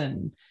tasks.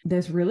 And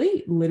there's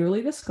really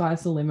literally the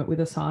sky's the limit with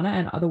Asana.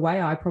 And the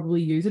way I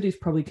probably use it is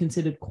probably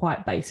considered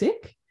quite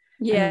basic.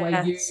 Yeah. And the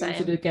way you use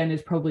it again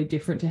is probably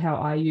different to how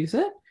I use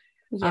it.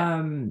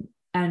 Yeah.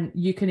 And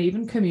you can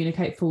even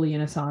communicate fully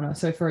in Asana.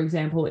 So for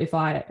example, if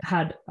I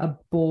had a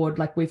board,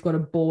 like we've got a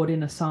board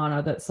in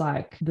Asana that's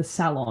like the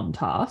salon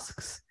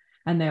tasks,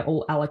 and they're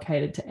all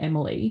allocated to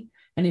Emily.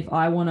 And if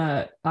I want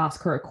to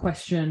ask her a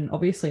question,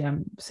 obviously I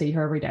see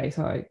her every day,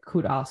 so I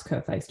could ask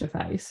her face to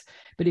face.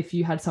 But if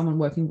you had someone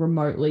working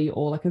remotely,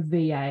 or like a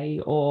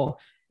VA, or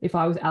if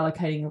I was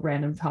allocating a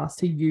random task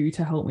to you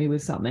to help me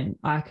with something,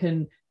 I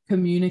can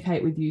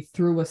communicate with you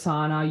through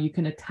Asana. You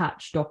can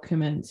attach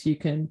documents, you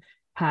can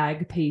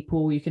tag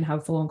people, you can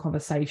have full-on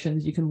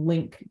conversations, you can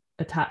link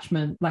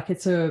attachment. Like,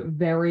 it's a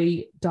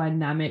very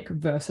dynamic,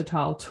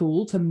 versatile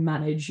tool to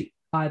manage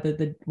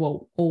either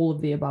all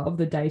of the above,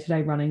 the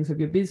day-to-day runnings of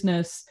your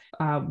business,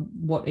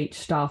 what each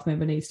staff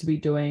member needs to be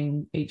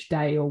doing each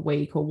day or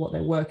week, or what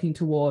they're working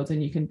towards.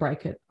 And you can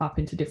break it up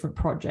into different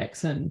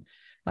projects. And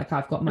like,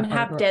 I've got my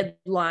have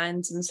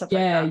deadlines and stuff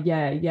like that.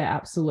 Yeah,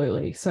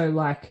 absolutely. So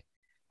like,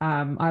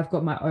 I've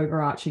got my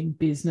overarching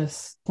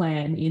business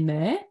plan in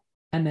there,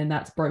 and then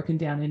that's broken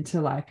down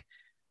into like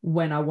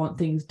when I want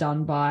things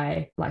done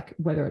by, like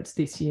whether it's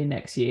this year,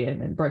 next year,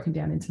 and then broken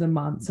down into the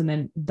months. And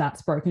then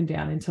that's broken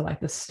down into like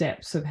the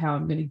steps of how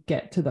I'm going to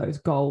get to those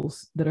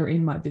goals that are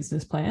in my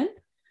business plan.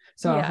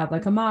 So I'll have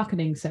like a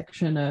marketing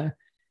section,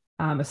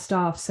 a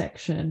staff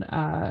section,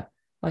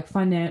 like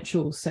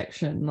financial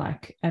section,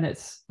 like, and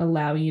it's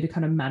allowing you to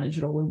kind of manage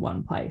it all in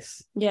one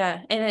place.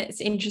 Yeah. And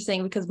it's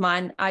interesting because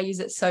I use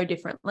it so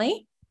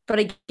differently, but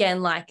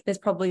again, like there's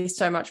probably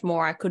so much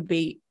more I could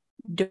be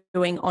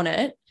doing on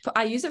it.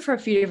 I use it for a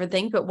few different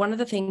things, but one of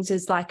the things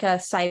is like a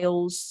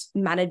sales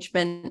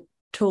management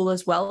tool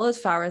as well, as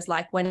far as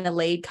like when a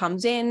lead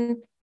comes in.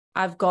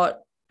 I've got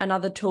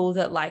another tool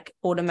that like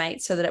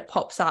automates so that it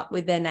pops up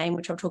with their name,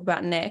 which I'll talk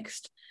about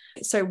next.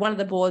 So one of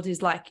the boards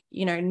is like,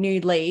 new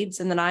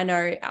leads. And then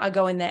I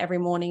go in there every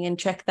morning and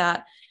check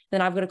that.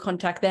 Then I've got to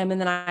contact them,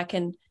 and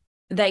then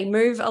they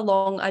move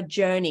along a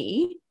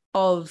journey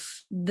of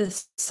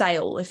the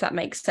sale, if that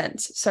makes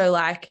sense. So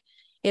like,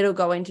 it'll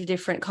go into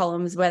different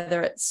columns,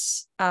 whether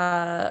it's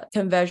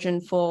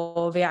conversion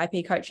for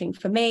VIP coaching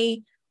for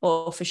me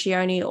or for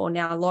Shioni or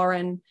now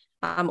Lauren,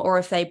 or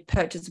if they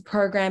purchase a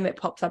program, it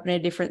pops up in a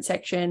different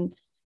section.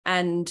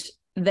 And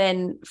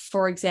then,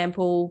 for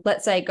example,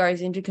 let's say it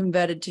goes into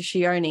converted to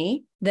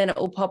Shioni, then it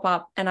will pop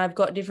up and I've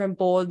got different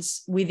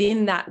boards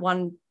within that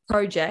one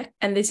project.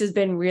 And this has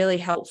been really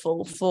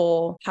helpful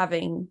for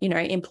having,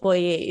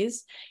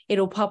 employees.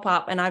 It'll pop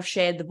up and I've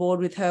shared the board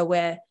with her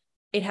where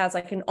it has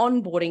like an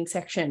onboarding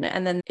section,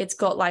 and then it's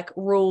got like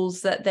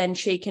rules that then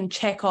she can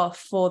check off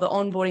for the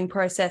onboarding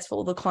process for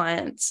all the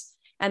clients.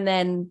 And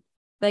then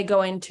they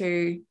go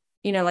into,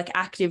 like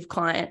active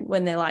client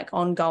when they're like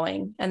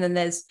ongoing. And then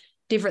there's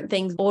different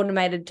things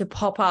automated to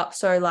pop up.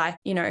 So like,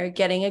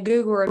 getting a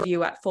Google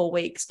review at 4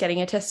 weeks,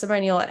 getting a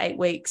testimonial at 8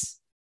 weeks.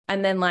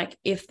 And then like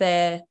if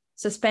they're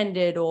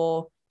suspended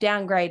or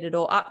downgraded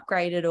or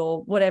upgraded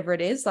or whatever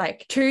it is,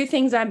 like 2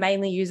 things I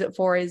mainly use it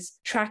for is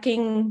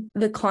tracking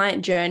the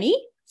client journey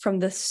from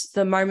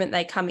the moment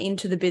they come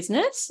into the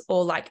business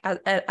or like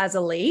as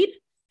a lead.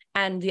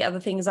 And the other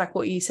thing is like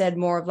what you said,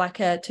 more of like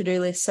a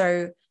to-do list.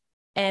 So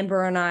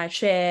Amber and I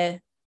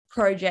share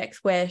projects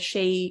where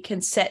she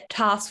can set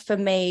tasks for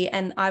me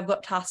and I've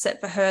got tasks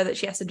set for her that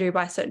she has to do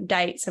by certain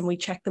dates, and we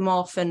check them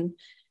off and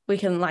we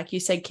can, like you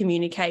said,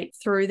 communicate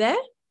through there.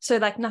 So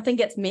like nothing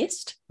gets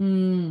missed.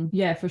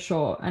 Yeah, for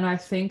sure. And I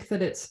think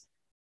that it's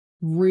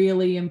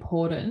really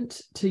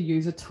important to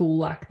use a tool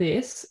like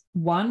this.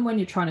 One, when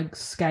you're trying to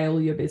scale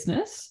your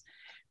business,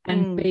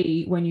 and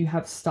B, when you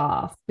have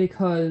staff,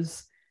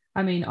 because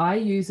I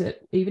use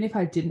it, even if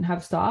I didn't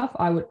have staff,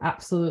 I would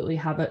absolutely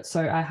have it.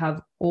 So I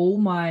have all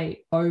my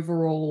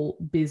overall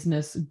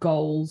business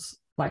goals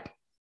like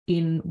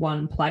in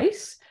one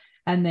place.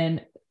 And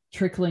then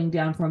trickling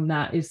down from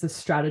that is the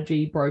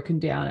strategy broken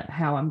down at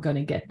how I'm going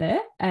to get there.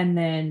 And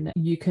then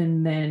you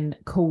can then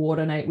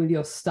coordinate with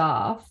your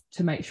staff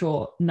to make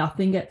sure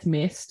nothing gets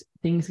missed,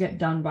 things get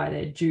done by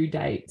their due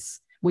dates.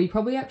 We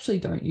probably actually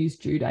don't use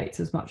due dates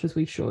as much as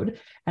we should.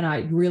 And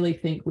I really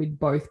think we'd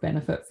both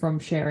benefit from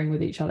sharing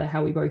with each other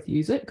how we both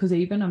use it. Because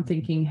even I'm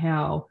thinking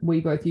how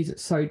we both use it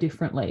so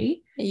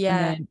differently.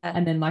 Yeah.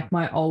 And then like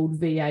my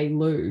old VA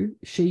Lou,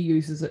 she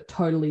uses it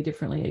totally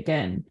differently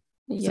again.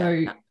 Yeah.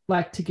 So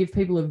like to give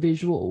people a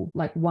visual,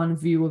 like one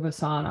view of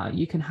Asana,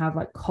 you can have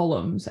like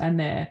columns and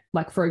they're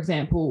like, for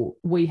example,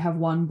 we have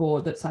one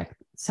board that's like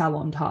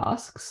salon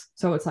tasks.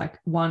 So it's like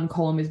one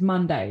column is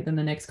Monday, then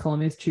the next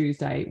column is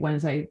Tuesday,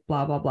 Wednesday,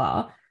 blah, blah,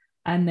 blah.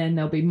 And then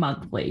there'll be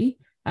monthly.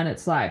 And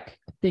it's like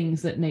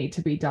things that need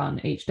to be done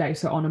each day.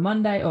 So on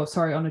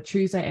a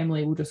Tuesday,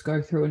 Emily will just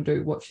go through and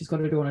do what she's got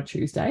to do on a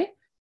Tuesday.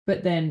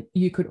 But then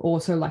you could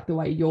also, like the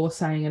way you're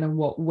saying it and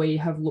what we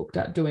have looked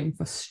at doing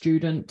for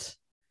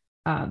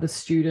the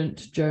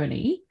student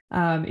journey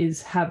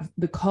is have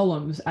the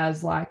columns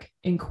as like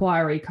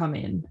inquiry come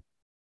in,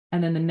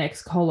 and then the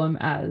next column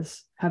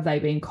as have they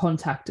been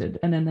contacted,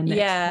 and then the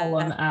next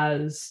column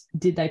as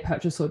did they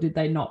purchase or did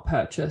they not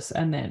purchase,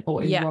 and then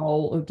or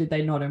enroll or did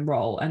they not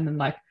enroll, and then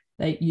like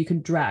you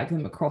can drag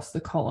them across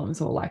the columns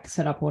or like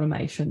set up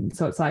automation.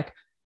 So it's like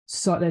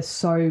there's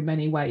so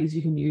many ways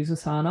you can use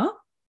Asana.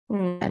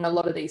 And a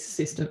lot of these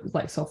systems,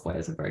 like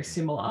softwares, are very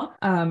similar.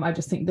 I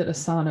just think that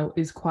Asana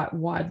is quite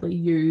widely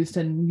used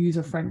and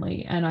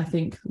user-friendly. And I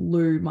think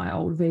Lou, my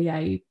old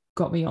VA,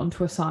 got me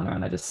onto Asana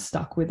and I just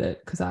stuck with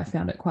it because I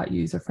found it quite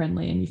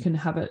user-friendly. And you can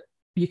have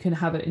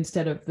it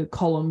instead of the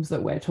columns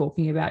that we're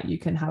talking about, you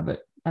can have it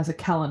as a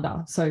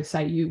calendar. So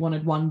say you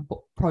wanted one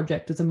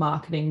project as a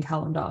marketing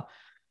calendar,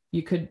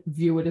 you could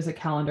view it as a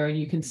calendar and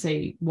you can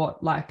see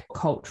what like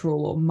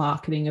cultural or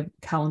marketing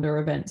calendar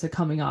events are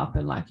coming up,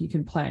 and like you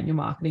can plan your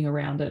marketing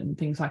around it and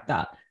things like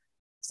that.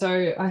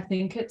 So I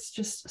think it's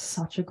just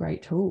such a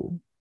great tool.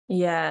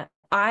 Yeah.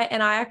 I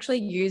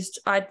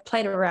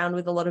played around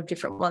with a lot of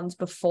different ones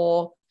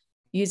before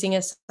using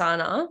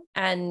Asana.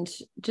 And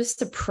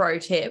just a pro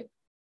tip,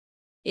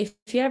 if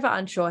you're ever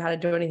unsure how to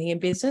do anything in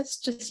business,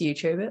 just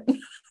YouTube it.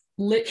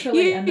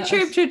 Literally.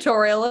 YouTube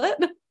tutorial it.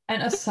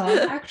 And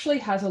Asana actually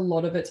has a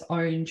lot of its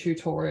own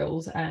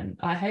tutorials, and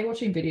I hate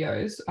watching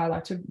videos. I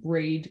like to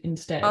read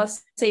instead. Oh,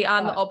 see,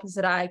 I'm the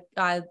opposite.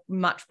 I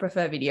much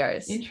prefer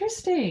videos.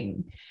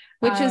 Interesting.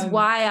 Which is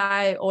why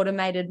I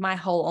automated my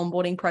whole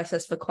onboarding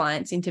process for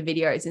clients into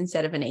videos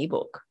instead of an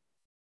ebook.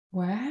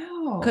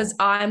 Wow. Because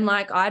I'm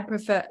like, I'd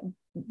prefer,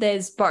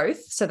 there's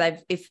both. So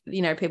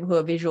people who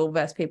are visual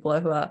versus people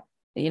who are,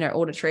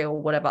 auditory or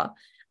whatever.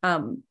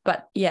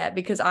 But yeah,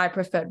 because I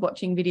preferred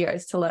watching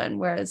videos to learn,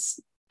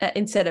 whereas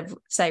instead of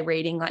say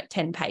reading like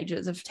 10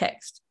 pages of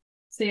text.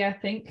 See, I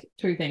think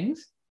 2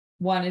 things.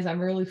 One is I'm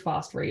a really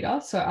fast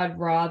reader. So I'd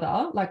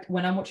rather, like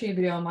when I'm watching a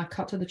video, I'm like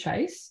cut to the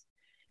chase.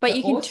 But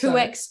you can also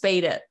 2x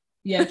speed it.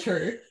 Yeah,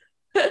 true.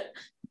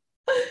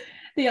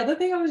 The other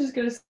thing I was just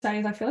going to say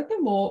is I feel like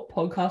the more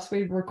podcasts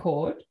we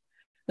record,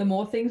 the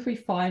more things we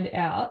find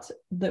out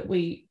that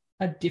we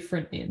are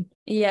different in.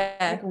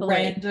 Yeah. Like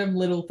random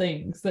little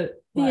things that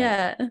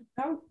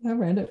how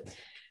random.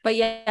 But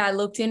yeah, I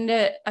looked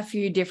into a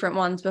few different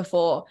ones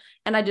before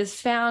and I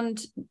just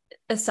found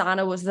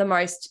Asana was the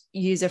most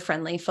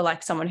user-friendly for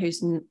like someone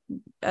who's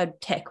a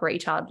tech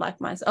retard like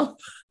myself.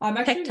 I'm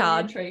actually really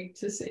intrigued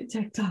to see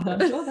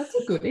tech-tard. Oh, that's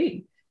a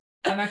goodie.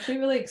 I'm actually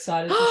really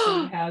excited to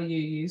see how you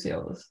use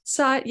yours.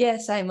 So yeah,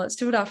 same. Let's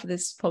do it after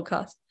this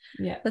podcast.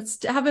 Yeah.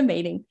 Let's have a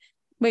meeting.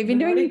 We've been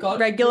doing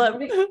regular.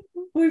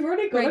 We've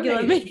already got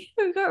regular meeting.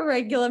 We've got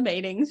regular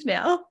meetings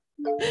now.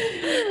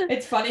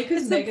 It's funny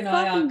because Meg and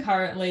I are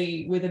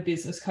currently with a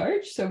business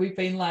coach, so we've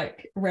been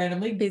like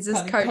randomly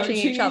business coaching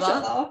each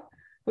other,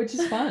 which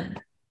is fun.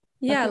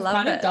 Yeah, like, I love it.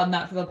 We've kind of done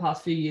that for the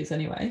past few years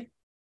anyway.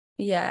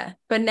 Yeah,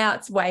 but now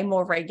it's way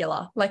more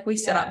regular. Like we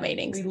set up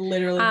meetings. We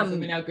literally put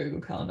them in our Google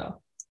Calendar.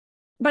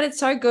 But it's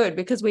so good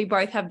because we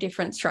both have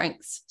different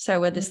strengths, so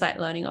we're just like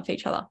learning off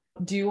each other.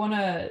 Do you want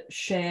to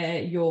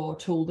share your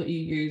tool that you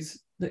use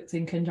that's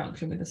in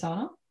conjunction with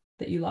Asana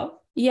that you love?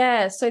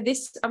 Yeah, so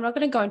this, I'm not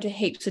going to go into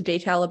heaps of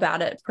detail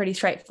about it, pretty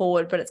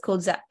straightforward, but it's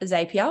called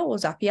Zapier or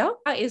Zapier.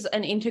 It is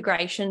an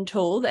integration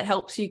tool that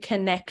helps you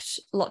connect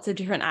lots of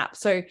different apps.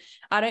 So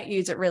I don't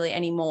use it really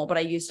anymore, but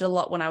I used it a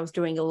lot when I was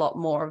doing a lot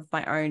more of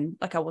my own,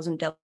 like I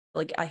wasn't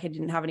like I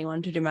didn't have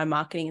anyone to do my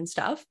marketing and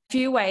stuff. A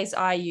few ways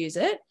I use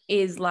it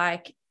is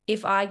like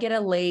if I get a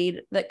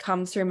lead that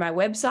comes through my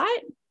website,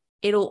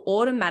 it'll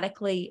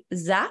automatically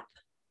zap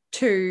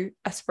to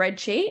a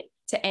spreadsheet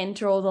to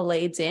enter all the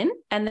leads in,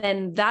 and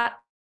then that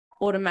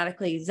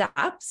automatically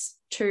zaps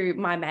to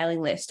my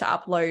mailing list to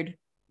upload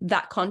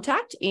that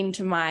contact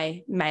into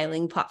my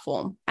mailing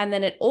platform. And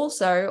then it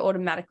also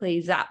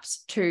automatically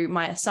zaps to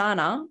my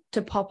Asana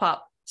to pop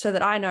up so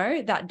that I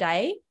know that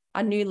day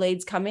a new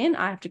leads come in,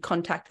 I have to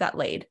contact that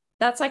lead.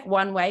 That's like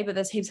one way, but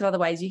there's heaps of other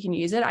ways you can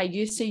use it. I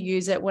used to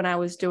use it when I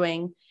was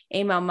doing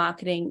email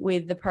marketing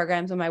with the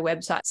programs on my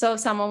website. So if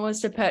someone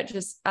was to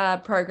purchase a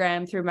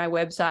program through my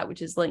website,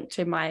 which is linked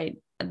to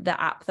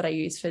the app that I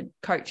use for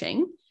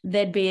coaching,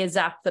 there'd be a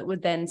zap that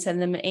would then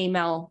send them an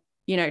email,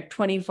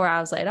 24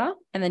 hours later.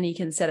 And then you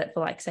can set it for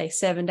like, say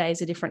 7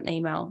 days, a different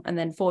email, and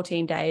then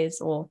 14 days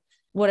or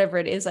whatever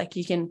it is. Like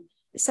you can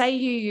say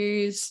you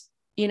use,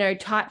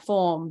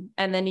 Typeform,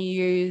 and then you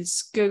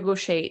use Google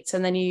Sheets,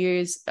 and then you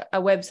use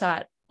a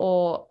website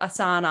or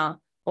Asana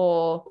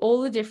or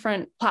all the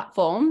different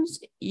platforms,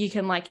 you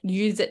can like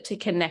use it to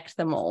connect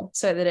them all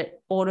so that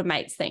it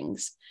automates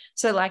things.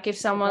 So like if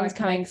someone's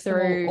coming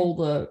through, all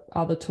the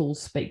other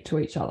tools speak to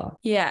each other.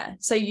 Yeah.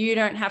 So you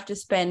don't have to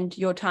spend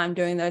your time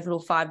doing those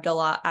little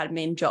 $5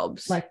 admin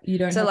jobs. Like you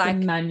don't have to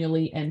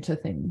manually enter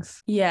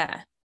things.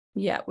 Yeah.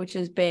 Yeah. Which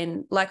has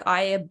been like,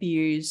 I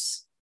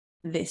abuse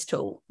this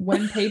tool.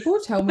 When people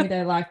tell me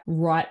they like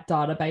write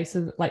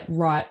databases,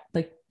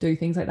 do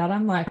things like that,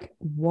 I'm like,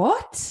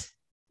 what?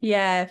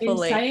 Yeah,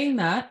 fully. In saying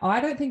that, I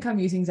don't think I'm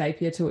using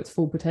Zapier to its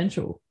full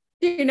potential.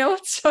 You know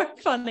what's so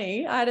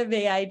funny? I had a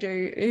VA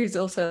who's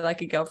also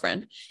like a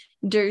girlfriend,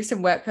 do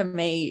some work for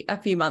me a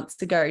few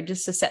months ago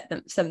just to set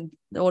some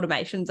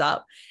automations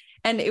up.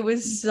 And it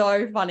was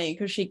so funny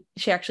because she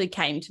actually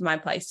came to my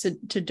place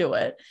to do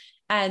it.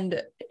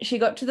 And she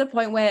got to the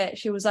point where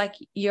she was like,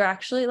 you're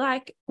actually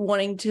like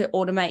wanting to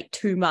automate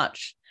too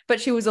much.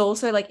 But she was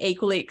also like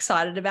equally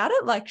excited about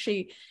it. Like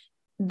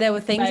there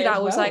were things that I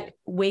was like,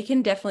 we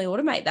can definitely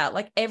automate that.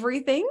 Like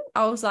everything,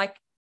 I was like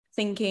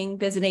thinking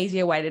there's an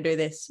easier way to do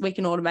this. We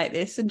can automate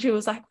this. And she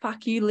was like,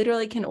 fuck, you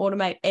literally can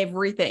automate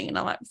everything. And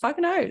I'm like,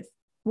 fucking oath.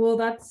 Well,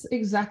 that's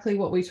exactly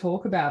what we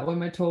talk about when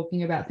we're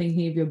talking about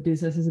thinking of your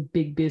business as a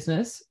big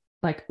business,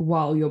 like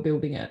while you're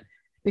building it.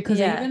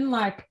 Because even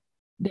like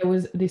there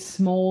was this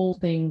small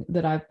thing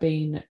that I've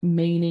been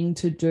meaning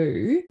to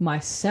do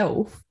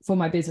myself for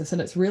my business.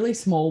 And it's really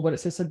small, but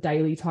it's just a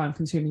daily time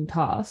consuming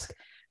task.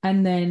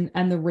 And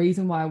the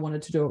reason why I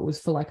wanted to do it was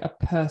for like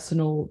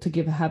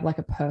have like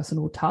a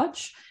personal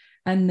touch.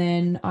 And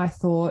then I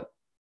thought,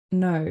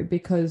 no,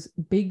 because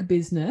big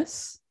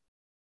business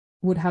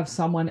would have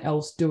someone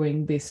else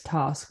doing this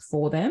task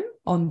for them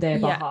on their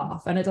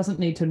behalf. And it doesn't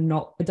need to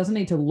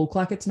look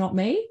like it's not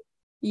me.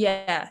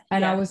 Yeah.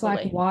 And I was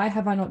like, why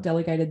have I not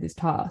delegated this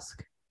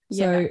task?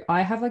 So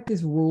I have like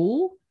this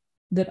rule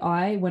that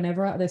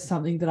whenever there's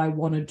something that I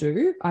want to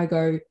do, I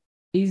go,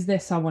 is there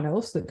someone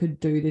else that could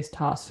do this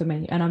task for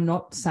me? And I'm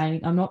not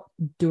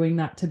doing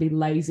that to be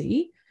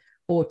lazy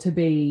or to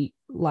be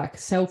like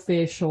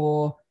selfish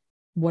or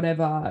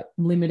whatever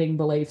limiting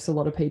beliefs a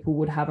lot of people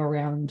would have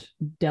around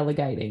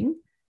delegating.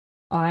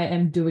 I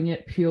am doing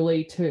it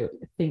purely to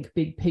think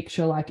big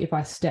picture. Like if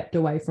I stepped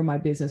away from my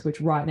business, which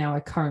right now I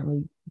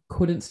currently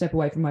couldn't step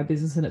away from my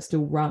business and it's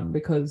still run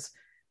because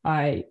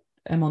I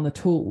am on the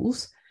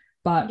tools.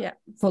 But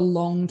for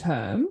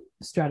long-term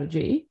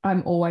strategy,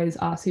 I'm always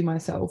asking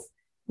myself,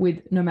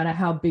 with no matter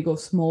how big or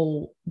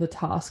small the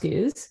task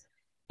is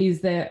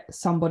there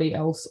somebody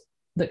else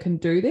that can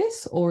do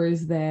this, or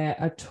is there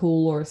a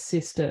tool or a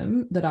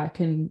system that I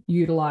can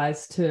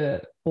utilize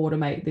to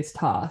automate this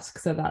task?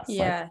 So that's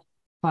like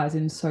ties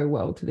in so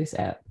well to this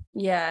app.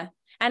 Yeah.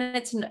 And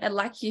it's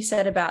like you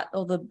said about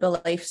all the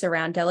beliefs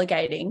around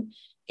delegating,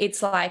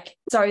 it's like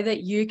so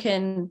that you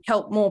can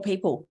help more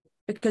people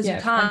because you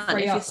can't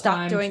if you're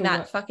stuck doing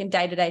that fucking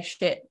day-to-day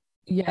shit.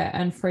 Yeah.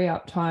 And free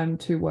up time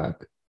to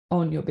work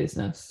on your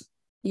business.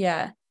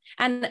 Yeah.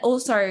 And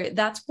also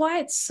that's why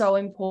it's so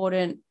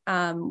important,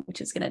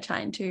 which is going to tie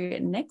into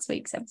next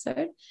week's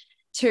episode,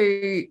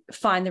 to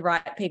find the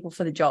right people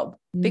for the job.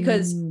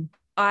 Because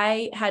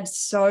I had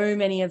so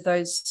many of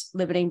those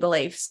limiting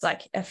beliefs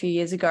like a few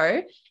years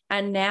ago.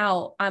 And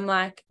now I'm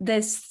like,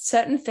 there's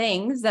certain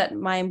things that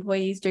my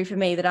employees do for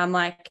me that I'm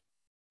like,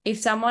 if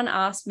someone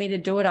asked me to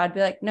do it, I'd be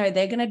like, no,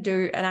 they're going to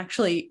do, and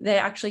they're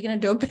actually going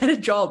to do a better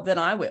job than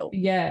I will.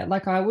 Yeah.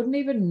 Like I wouldn't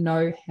even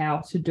know how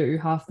to do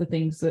half the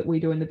things that we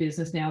do in the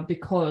business now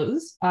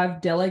because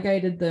I've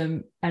delegated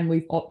them and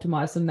we've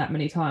optimized them that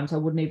many times. I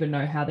wouldn't even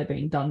know how they're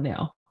being done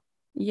now.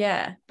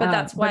 Yeah. But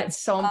that's why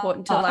it's so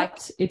important to like.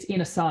 It's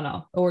in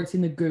Asana or it's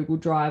in the Google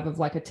Drive of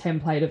like a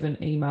template of an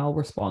email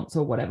response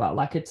or whatever.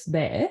 Like it's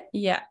there.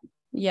 Yeah.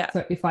 Yeah.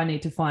 So if I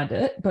need to find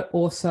it, but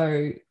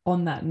also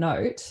on that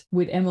note,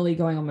 with Emily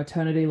going on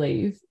maternity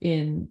leave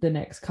in the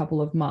next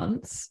couple of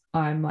months,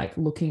 I'm like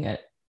looking at,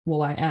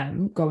 well, I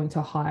am going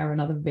to hire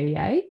another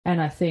VA.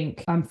 And I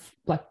think I'm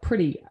like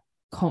pretty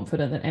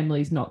confident that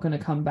Emily's not going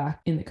to come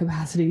back in the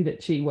capacity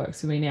that she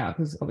works for me now,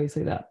 because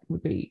obviously that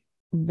would be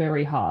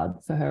very hard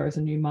for her as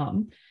a new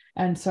mum.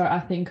 And so I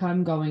think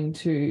I'm going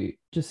to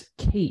just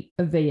keep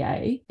a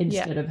VA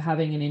instead of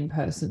having an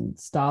in-person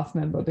staff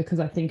member, because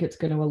I think it's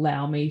going to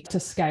allow me to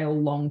scale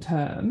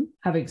long-term,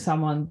 having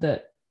someone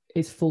that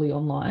is fully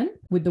online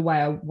with the way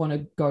I want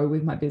to go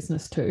with my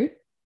business too.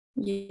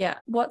 Yeah.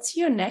 What's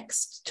your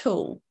next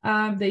tool?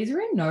 These are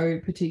in no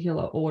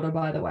particular order,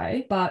 by the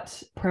way,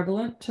 but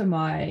prevalent to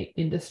my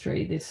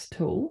industry, this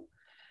tool,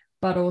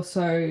 but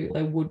also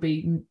there would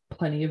be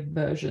plenty of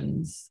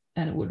versions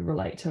and it would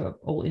relate to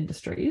all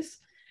industries.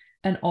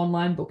 An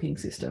online booking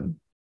system.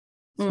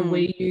 So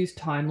we use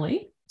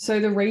Timely. So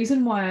the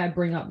reason why I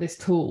bring up this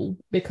tool,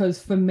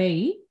 because for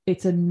me,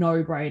 it's a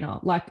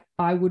no-brainer. Like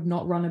I would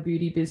not run a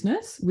beauty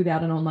business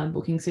without an online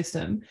booking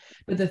system.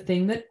 But the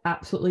thing that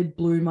absolutely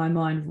blew my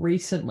mind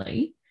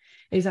recently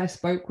is I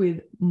spoke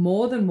with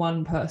more than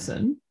one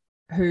person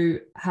who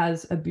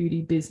has a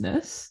beauty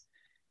business,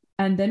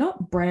 and they're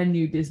not brand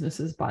new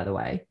businesses, by the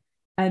way.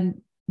 And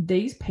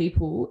these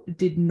people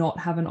did not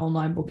have an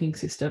online booking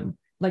system.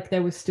 Like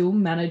they were still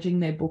managing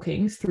their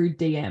bookings through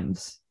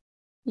DMs.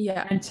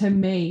 Yeah. And to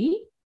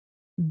me,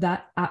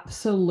 that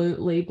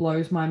absolutely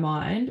blows my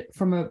mind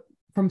for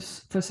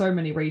so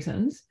many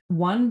reasons.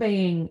 One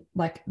being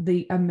like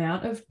the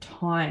amount of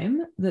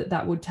time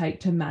that would take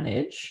to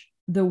manage,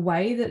 the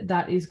way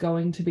that is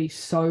going to be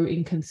so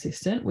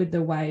inconsistent with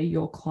the way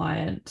your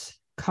client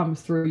comes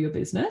through your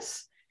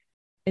business.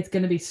 It's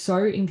going to be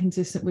so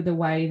inconsistent with the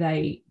way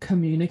they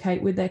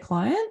communicate with their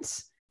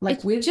clients. Like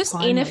it's with just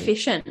Timely,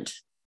 inefficient.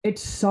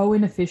 It's so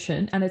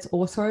inefficient, and it's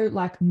also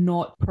like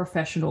not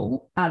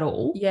professional at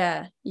all.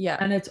 Yeah. Yeah.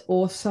 And it's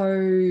also,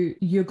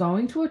 you're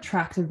going to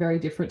attract a very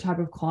different type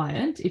of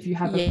client if you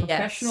have a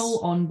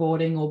professional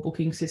onboarding or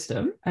booking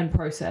system and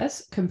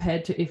process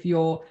compared to if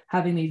you're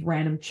having these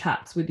random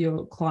chats with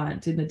your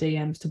clients in the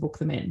DMs to book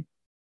them in.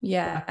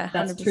 Yeah. Like,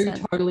 that's 100%.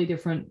 two totally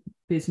different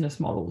business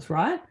models,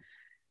 right?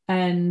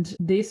 And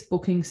this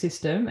booking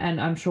system, and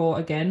I'm sure,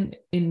 again,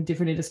 in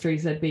different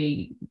industries, there'd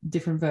be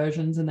different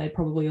versions and they'd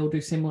probably all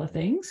do similar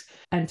things.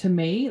 And to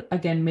me,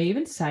 again, me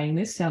even saying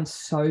this sounds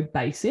so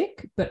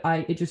basic, but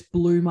it just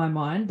blew my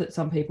mind that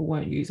some people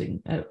weren't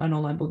using an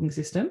online booking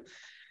system.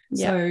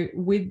 Yeah. So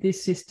with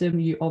this system,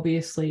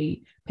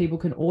 people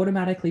can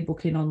automatically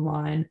book in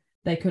online.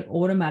 They can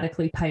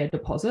automatically pay a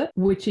deposit,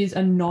 which is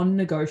a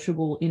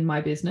non-negotiable in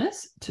my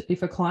business.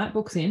 If a client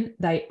books in,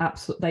 they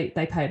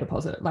pay a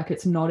deposit. Like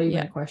it's not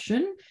even a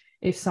question.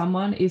 If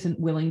someone isn't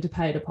willing to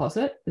pay a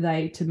deposit,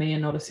 they, to me, are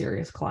not a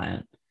serious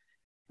client.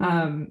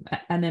 And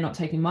they're not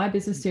taking my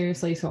business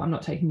seriously, so I'm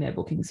not taking their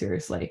booking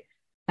seriously.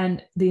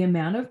 And the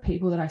amount of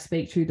people that I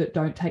speak to that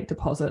don't take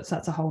deposits,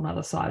 that's a whole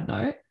nother side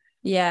note.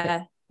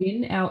 Yeah.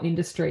 In our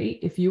industry,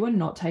 if you are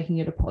not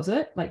taking a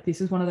deposit, like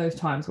this is one of those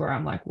times where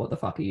I'm like, what the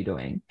fuck are you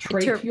doing?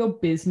 Treat your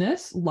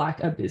business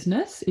like a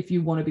business if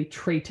you want to be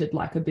treated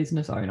like a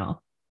business owner.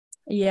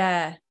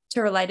 Yeah.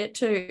 To relate it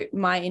to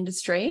my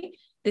industry,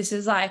 this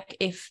is like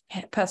if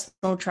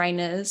personal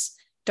trainers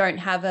don't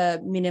have a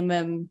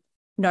minimum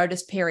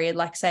notice period,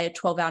 like say a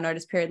 12-hour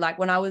notice period. Like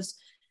when I was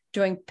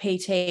doing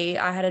PT,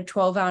 I had a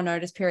 12-hour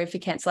notice period for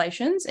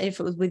cancellations. If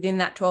it was within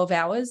that 12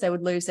 hours, they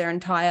would lose their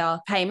entire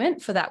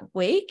payment for that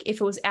week.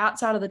 If it was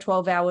outside of the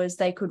 12 hours,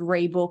 they could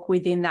rebook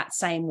within that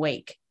same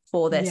week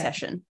for their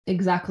session.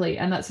 Exactly.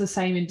 And that's the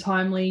same in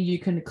Timely. You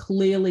can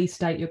clearly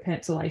state your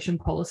cancellation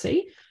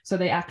policy. So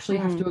they actually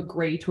have to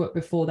agree to it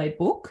before they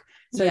book.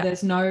 So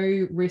there's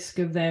no risk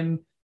of them,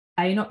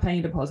 A, not paying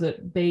a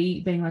deposit,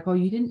 B, being like, oh,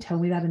 you didn't tell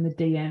me that in the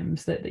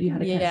DMs that you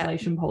had a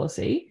cancellation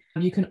policy.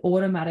 You can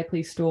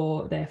automatically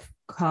store their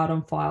card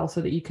on file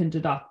so that you can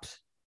deduct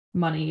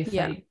money if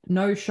they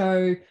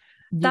no-show.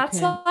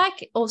 That's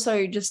like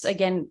also just,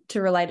 again,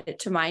 to relate it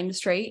to my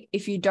industry,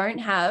 if you don't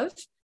have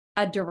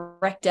a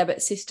direct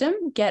debit system,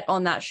 get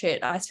on that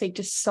shit. I speak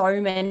to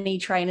so many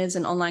trainers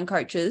and online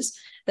coaches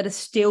that are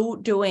still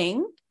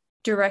doing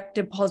direct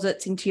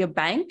deposits into your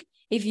bank.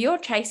 If you're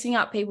chasing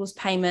up people's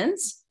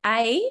payments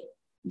A,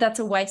 that's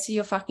a waste of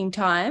your fucking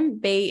time.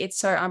 B, it's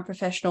so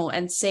unprofessional.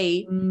 And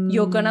C,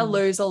 you're going to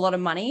lose a lot of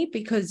money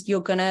because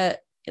you're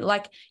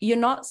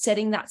not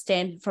setting that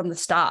standard from the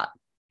start.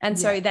 And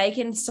so they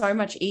can so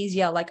much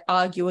easier like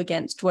argue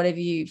against whatever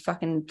you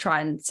fucking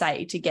try and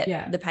say to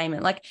get the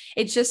payment. Like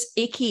it's just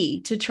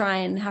icky to try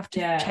and have to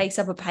chase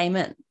up a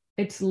payment.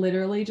 It's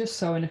literally just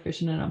so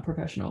inefficient and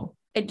unprofessional.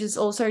 It just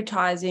also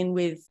ties in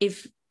with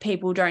if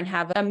people don't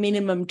have a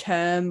minimum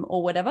term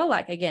or whatever,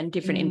 like again,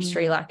 different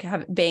industry, like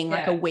being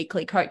like a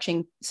weekly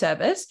coaching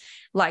service,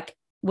 like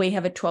we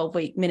have a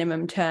 12-week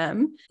minimum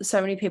term.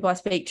 So many people I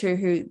speak to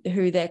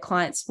who their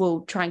clients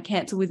will try and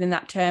cancel within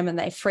that term and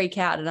they freak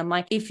out. And I'm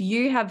like, if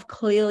you have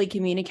clearly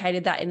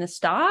communicated that in the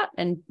start,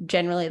 and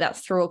generally that's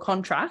through a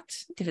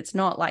contract, if it's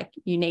not like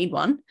you need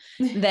one,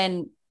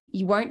 then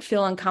you won't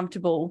feel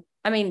uncomfortable.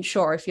 I mean,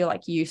 sure, if you're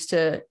like used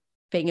to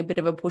being a bit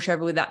of a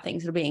pushover with that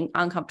things, it'll be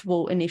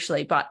uncomfortable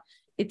initially, but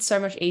it's so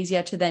much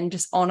easier to then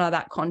just honor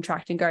that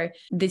contract and go,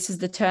 this is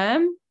the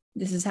term,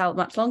 this is how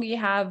much longer you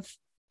have,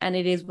 and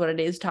it is what it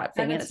is type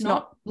thing. And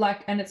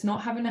it's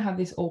not having to have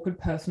this awkward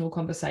personal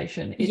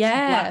conversation. It's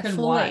black and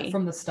white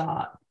from the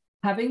start.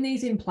 Having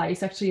these in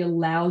place actually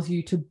allows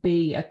you to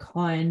be a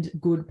kind,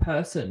 good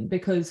person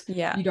because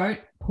you don't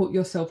put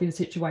yourself in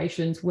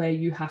situations where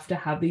you have to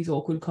have these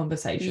awkward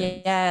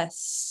conversations.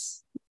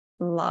 Yes.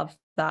 Love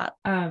that.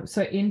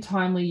 So in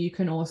Timely, you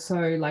can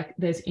also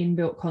there's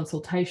inbuilt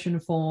consultation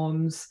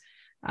forms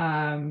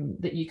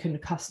that you can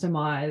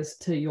customize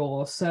to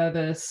your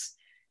service.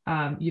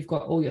 You've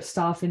got all your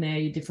staff in there,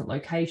 your different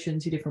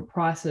locations, your different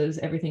prices,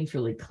 everything's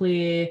really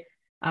clear.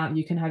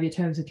 You can have your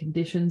terms and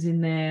conditions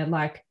in there.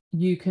 Like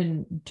you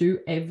can do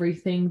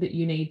everything that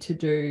you need to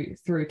do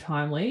through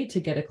Timely to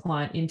get a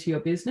client into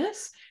your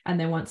business. And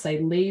then once they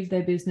leave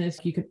their business,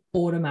 you can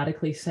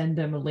automatically send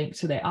them a link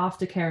to their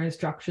aftercare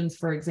instructions,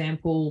 for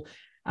example.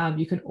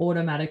 You can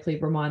automatically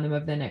remind them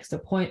of their next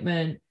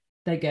appointment.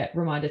 They get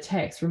reminder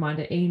texts,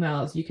 reminder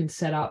emails. You can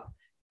set up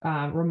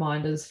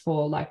reminders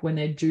for when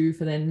they're due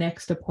for their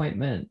next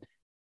appointment.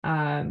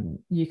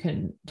 You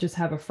can just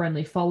have a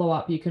friendly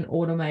follow-up. You can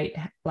automate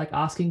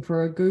asking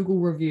for a Google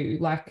review.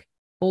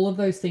 All of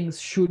those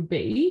things should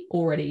be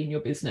already in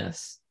your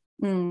business.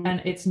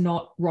 And it's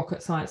not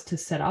rocket science to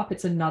set up.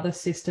 It's another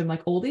system.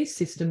 All these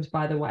systems,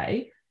 by the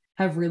way,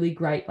 have really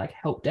great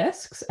help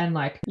desks, and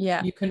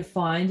you can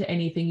find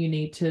anything you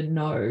need to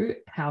know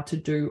how to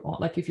do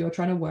on, if you're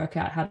trying to work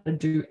out how to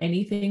do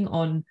anything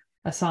on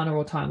Asana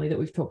or Timely that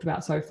we've talked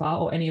about so far,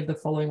 or any of the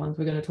following ones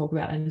we're going to talk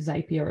about, and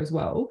Zapier as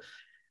well.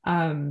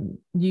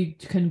 You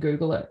can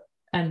Google it,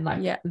 and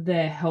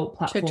their help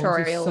platforms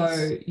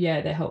tutorials.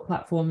 Their help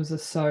platforms are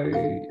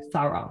so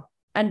thorough.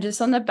 And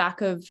just on the back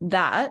of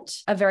that,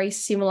 a very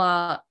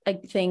similar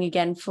thing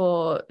again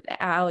for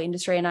our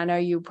industry, and I know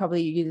you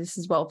probably use this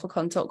as well for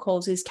consult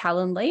calls, is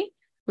Calendly,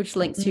 which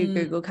links to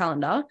Google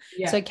Calendar.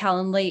 So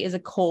Calendly is a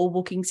call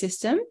booking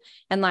system.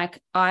 And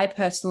I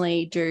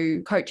personally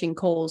do coaching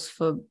calls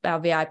for our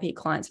VIP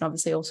clients and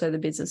obviously also the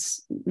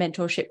business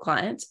mentorship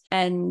clients.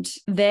 And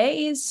there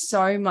is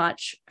so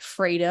much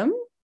freedom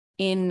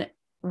in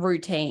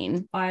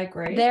routine. I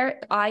agree.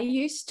 I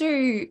used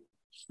to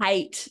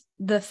hate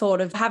the thought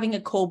of having a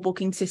call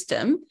booking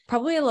system.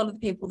 Probably a lot of the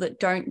people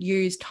that don't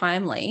use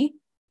Timely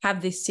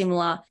have this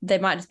similar, they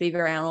might just be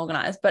very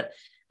unorganized, but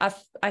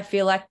I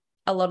feel like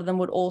a lot of them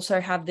would also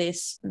have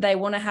this, they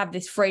want to have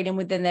this freedom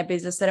within their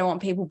business. They don't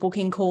want people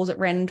booking calls at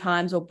random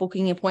times or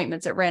booking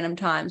appointments at random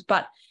times.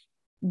 But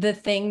the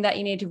thing that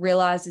you need to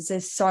realize is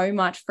there's so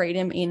much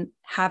freedom in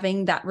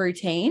having that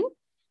routine.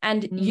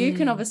 And you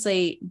can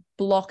obviously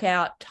block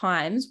out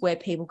times where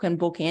people can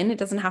book in. It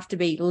doesn't have to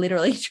be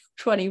literally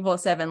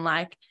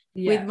 24/7.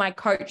 With my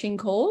coaching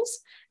calls,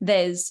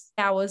 there's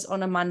hours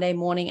on a Monday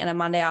morning and a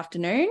Monday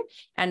afternoon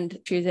and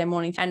Tuesday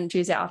morning and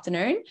Tuesday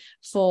afternoon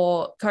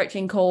for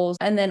coaching calls.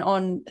 And then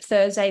on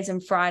Thursdays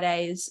and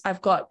Fridays,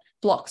 I've got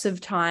blocks of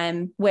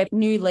time where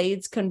new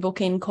leads can book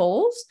in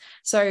calls.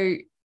 So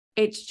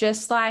it's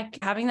just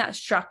having that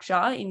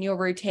structure in your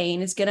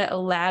routine is going to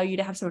allow you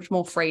to have so much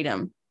more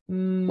freedom.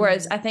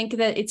 Whereas I think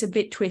that it's a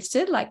bit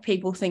twisted.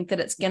 People think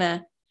that it's going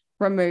to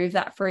remove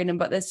that freedom,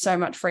 but there's so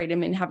much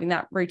freedom in having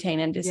that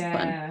routine and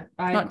discipline. Yeah,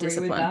 I agree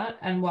with that.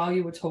 And while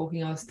you were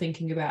talking, I was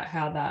thinking about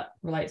how that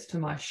relates to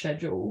my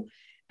schedule.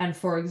 And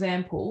for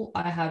example,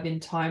 I have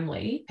in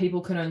Timely, people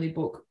can only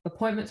book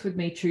appointments with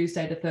me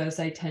Tuesday to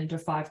Thursday, 10 to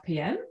 5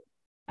 p.m.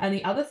 And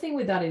the other thing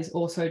with that is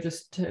also,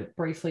 just to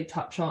briefly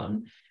touch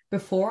on,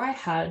 before I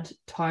had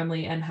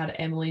Timely and had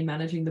Emily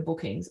managing the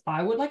bookings,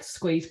 I would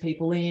squeeze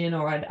people in,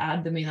 or I'd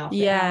add them in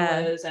after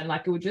hours, and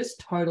it would just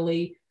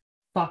totally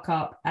fuck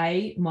up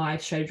my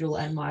schedule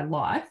and my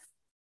life.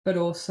 But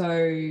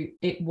also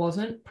it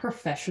wasn't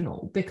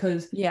professional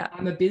because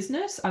I'm a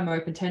business. I'm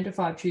open 10 to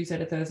 5 Tuesday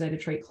to Thursday to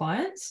treat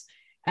clients,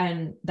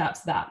 and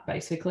that's that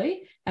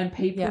basically. And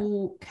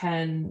people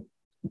can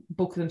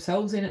book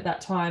themselves in at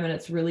that time, and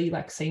it's really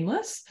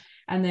seamless.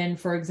 And then,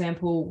 for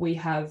example, we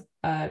have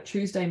a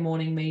Tuesday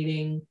morning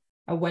meeting,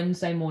 a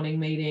Wednesday morning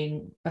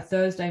meeting, a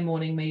Thursday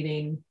morning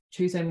meeting,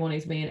 Tuesday morning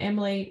is me and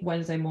Emily.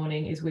 Wednesday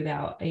morning is with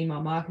our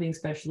email marketing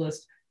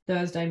specialist.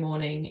 Thursday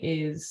morning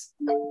is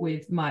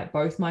with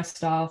both my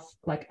staff,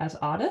 like as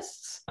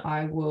artists.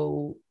 I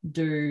will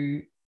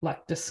do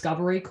like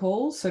discovery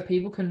calls. So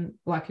people can,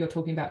 like you're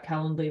talking about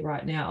Calendly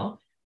right now,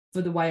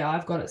 for the way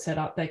I've got it set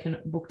up, they can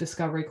book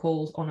discovery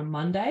calls on a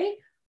Monday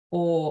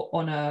or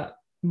on a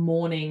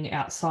morning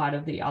outside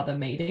of the other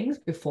meetings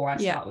before I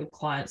start with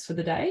clients for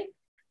the day.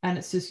 And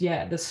it's just,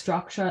 the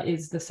structure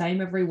is the same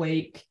every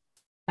week.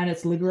 And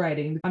it's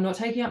liberating. I'm not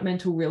taking up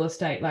mental real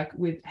estate, like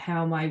with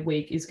how my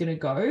week is going to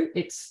go.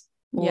 It's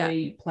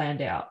already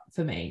planned out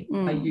for me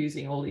by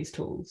using all these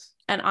tools.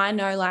 And I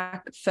know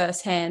like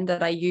firsthand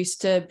that I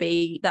used to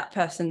be that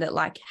person that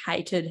like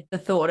hated the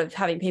thought of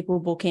having people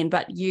book in,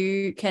 but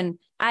you can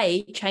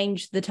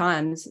change the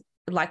times.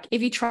 Like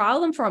if you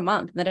trial them for a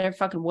month and they don't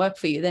fucking work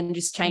for you, then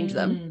just change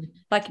them.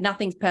 Like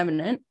nothing's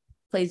permanent.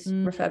 Please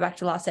refer back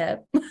to last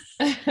ep.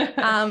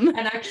 And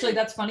actually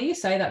that's funny you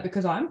say that,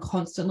 because I'm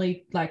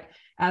constantly like,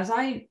 as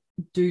I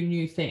do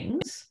new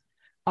things,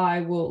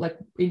 I will like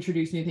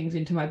introduce new things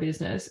into my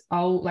business.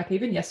 I'll like,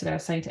 even yesterday I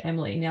was saying to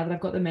Emily, now that I've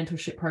got the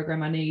mentorship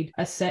program, I need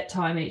a set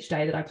time each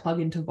day that I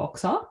plug into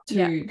Voxer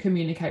to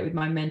communicate with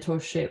my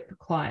mentorship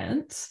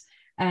clients.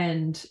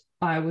 And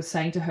I was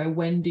saying to her,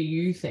 when do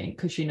you think,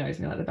 because she knows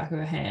me like the back of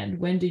her hand,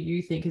 when do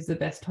you think is the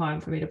best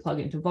time for me to plug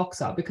into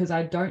Voxer? Because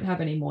I don't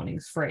have any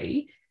mornings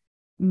free.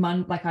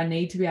 Like I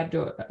need to be able to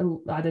do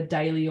it either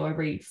daily or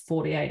every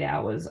 48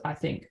 hours, I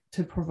think,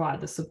 to provide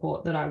the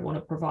support that I want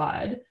to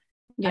provide.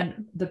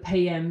 And the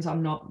PMs,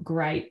 I'm not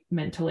great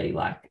mentally,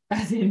 like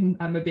as in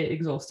I'm a bit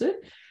exhausted.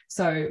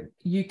 So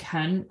you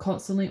can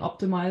constantly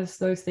optimize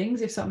those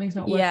things if something's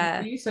not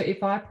working for you. So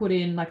if I put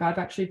in, like I've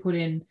actually put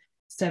in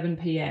 7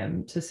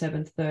 p.m. to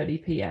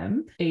 7:30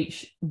 p.m.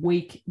 each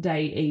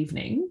weekday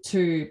evening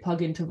to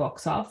plug into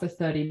Voxer for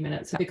 30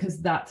 minutes, because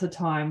that's a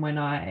time when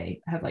I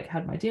have like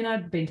had my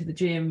dinner, been to the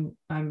gym,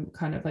 I'm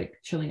kind of like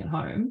chilling at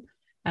home,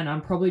 and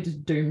I'm probably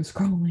just doom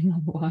scrolling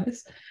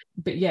otherwise.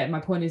 But my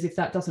point is, if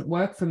that doesn't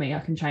work for me,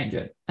 I can change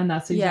it. And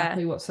that's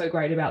exactly what's so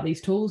great about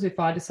these tools. If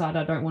I decide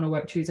I don't want to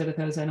work Tuesday to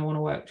Thursday and I want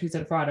to work Tuesday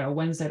to Friday or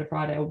Wednesday to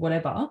Friday or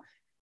whatever,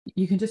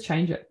 you can just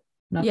change it.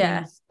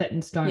 Nothing's set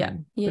in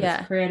stone. But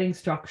it's creating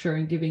structure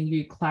and giving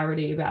you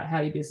clarity about how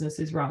your business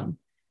is run.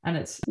 And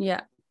it's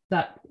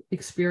that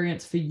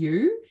experience for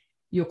you,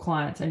 your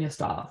clients, and your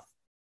staff.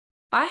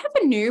 I have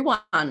a new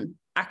one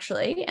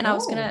actually. And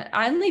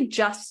I only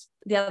just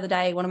the other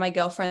day, one of my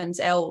girlfriends,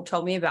 Elle,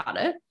 told me about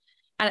it.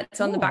 And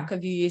it's on the back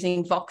of you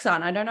using Voxer.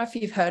 And I don't know if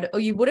you've heard it, or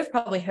you would have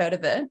probably heard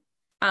of it.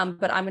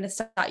 But I'm going to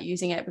start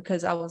using it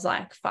because I was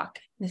like, fuck,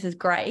 this is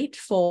great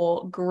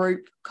for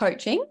group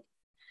coaching.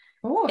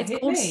 Oh,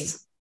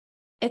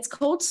 it's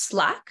called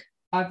Slack.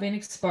 I've been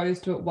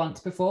exposed to it once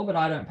before, but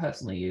I don't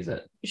personally use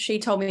it. She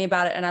told me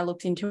about it and I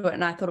looked into it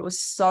and I thought it was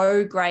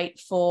so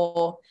great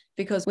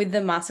because with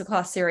the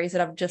masterclass series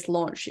that I've just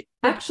launched.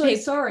 Actually,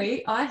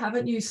 sorry, I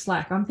haven't used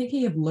Slack. I'm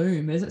thinking of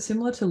Loom. Is it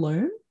similar to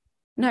Loom?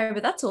 No,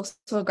 but that's also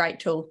a great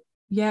tool.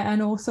 Yeah,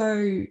 and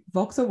also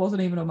Voxer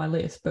wasn't even on my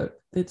list,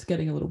 but it's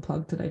getting a little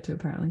plug today too,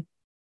 apparently.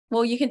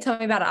 Well, you can tell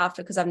me about it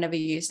after, because I've never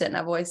used it and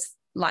I've always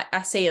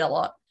I see it a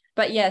lot.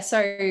 But yeah,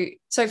 so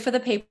for the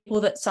people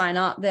that sign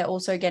up, they're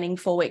also getting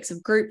 4 weeks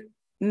of group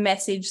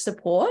message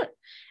support.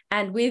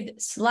 And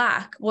with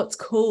Slack, what's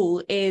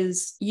cool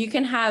is you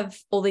can have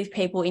all these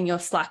people in your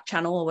Slack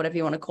channel or whatever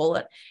you want to call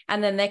it.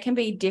 And then there can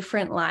be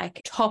different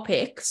like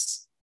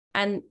topics,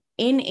 and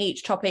in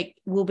each topic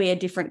will be a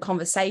different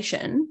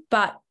conversation.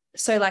 But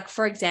so like,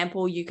 for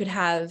example, you could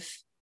have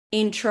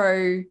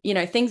intro,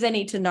 things they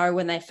need to know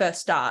when they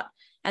first start.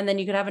 And then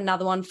you could have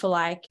another one for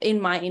like, in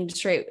my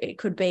industry, it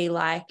could be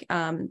like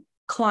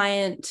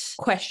client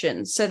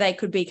questions. So they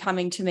could be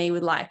coming to me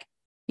with like,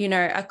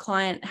 a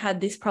client had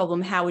this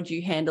problem, how would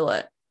you handle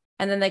it?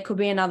 And then there could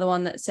be another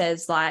one that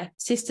says like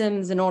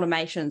systems and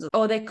automations,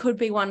 or there could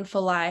be one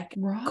for like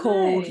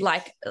called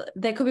like,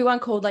 there could be one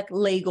called like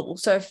legal.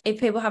 So if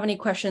people have any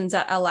questions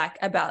that are like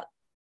about,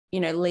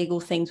 legal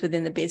things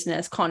within the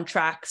business,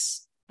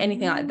 contracts,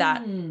 anything like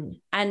that.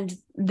 And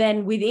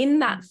then within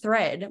that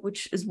thread,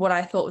 which is what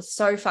I thought was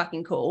so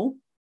fucking cool,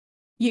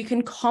 you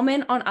can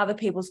comment on other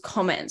people's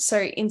comments. So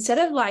instead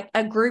of like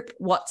a group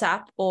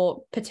WhatsApp,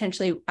 or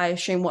potentially I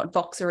assume what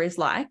Voxer is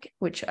like,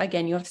 which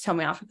again, you have to tell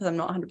me after because I'm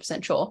not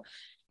 100% sure.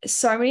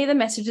 So many of the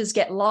messages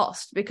get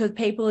lost because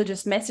people are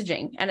just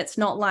messaging, and it's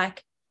not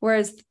like,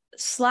 whereas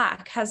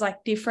Slack has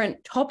like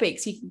different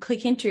topics you can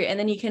click into, and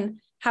then you can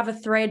have a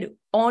thread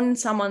on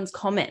someone's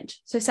comment.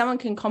 So someone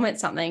can comment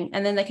something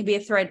and then there can be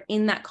a thread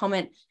in that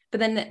comment, but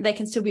then they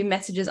can still be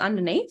messages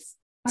underneath.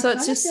 So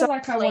it's just so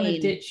like clean. I want to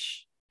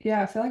ditch.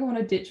 Yeah, I feel like I want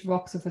to ditch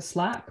Voxer for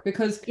Slack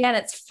because and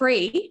it's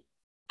free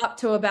up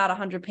to about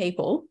 100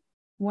 people.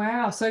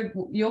 Wow. So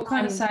you're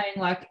kind of saying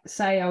like,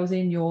 say I was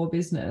in your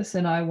business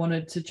and I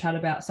wanted to chat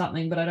about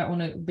something, but I don't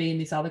want to be in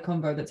this other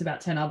convo that's about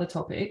 10 other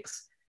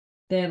topics.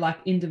 They're like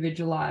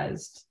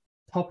individualized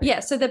topics. Yeah.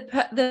 So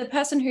the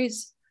person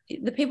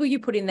the people you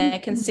put in there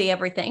can see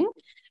everything,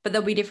 but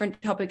there'll be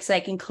different topics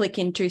they can click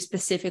into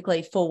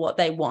specifically for what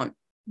they want.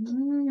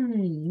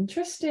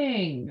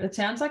 Interesting. It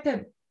sounds like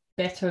a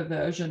better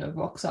version of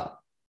Voxer.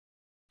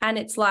 And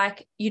it's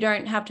like you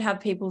don't have to have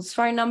people's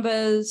phone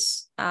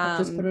numbers. I've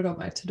just put it on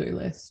my to-do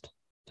list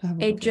to have a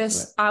It look into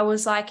just, it. I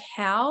was like,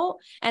 how?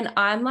 And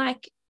I'm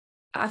like,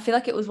 I feel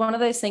like it was one of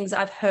those things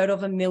I've heard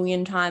of a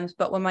million times,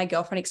 but when my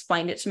girlfriend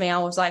explained it to me, I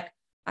was like,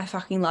 I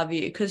fucking love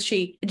you, because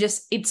she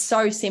just, it's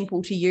so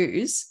simple to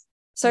use.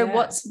 So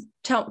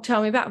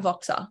tell me about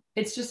Voxer.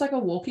 It's just like a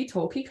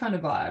walkie-talkie kind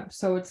of vibe.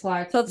 So it's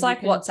like, So it's like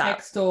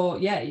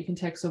WhatsApp. You can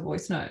text or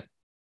voice note.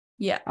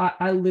 Yeah.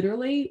 I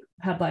literally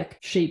had like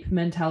sheep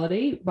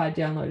mentality by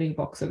downloading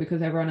Voxer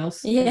because everyone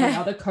else, every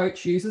other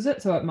coach uses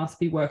it, so it must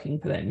be working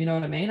for them. You know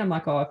what I mean? I'm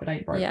like, oh, if it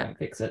ain't broke, don't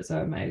fix it.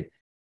 So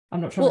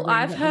I'm not trying to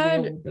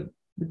reinvent the wheel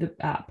with the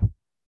app.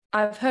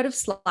 I've heard of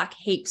Slack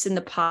heaps in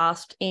the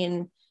past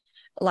in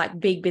like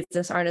big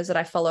business owners that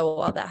I follow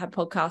or that have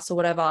podcasts or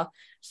whatever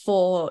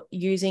for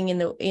using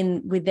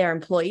in with their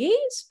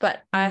employees,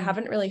 but I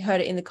haven't really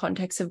heard it in the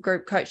context of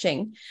group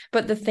coaching.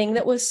 But the thing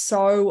that was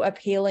so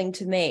appealing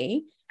to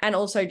me, and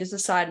also just a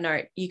side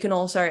note, you can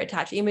also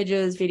attach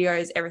images,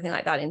 videos, everything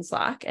like that in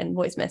Slack and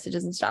voice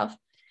messages and stuff.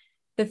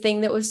 The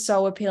thing that was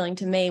so appealing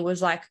to me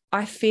was like,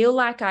 I feel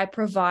like I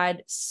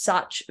provide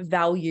such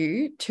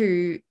value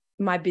to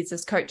my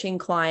business coaching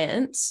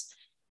clients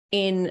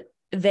in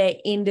their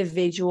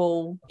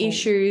individual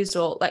issues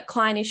or like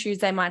client issues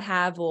they might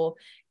have, or,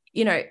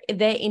 you know,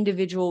 their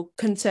individual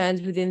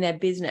concerns within their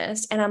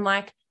business. And I'm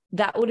like,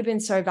 that would have been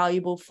so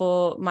valuable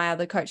for my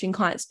other coaching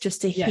clients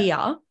just to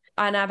hear.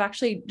 And I've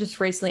actually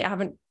just recently, I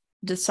haven't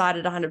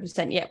decided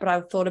 100% yet, but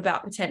I've thought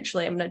about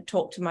potentially, I'm going to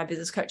talk to my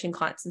business coaching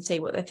clients and see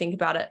what they think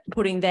about it,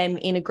 putting them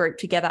in a group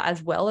together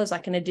as well as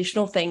like an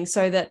additional thing,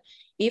 so that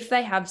if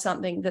they have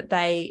something that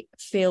they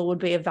feel would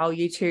be of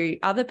value to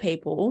other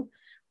people,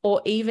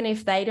 or even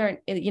if they don't,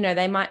 you know,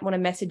 they might want to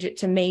message it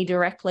to me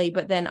directly,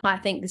 but then I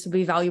think this will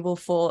be valuable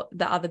for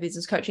the other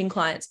business coaching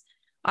clients,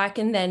 I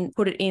can then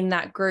put it in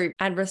that group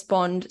and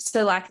respond.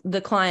 So like the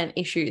client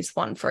issues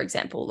one, for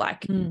example,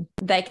 like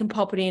they can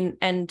pop it in,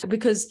 and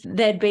because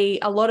there'd be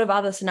a lot of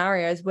other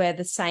scenarios where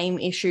the same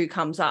issue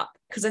comes up.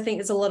 Because I think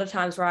there's a lot of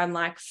times where I'm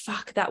like,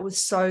 fuck, that was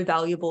so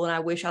valuable and I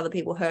wish other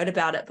people heard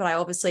about it. But I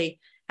obviously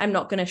am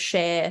not going to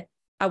share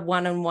a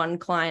one-on-one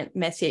client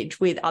message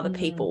with other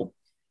people.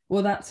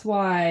 Well, that's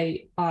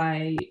why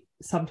I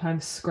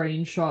sometimes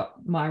screenshot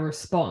my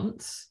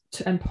response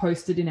and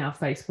post it in our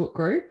Facebook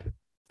group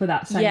for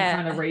that same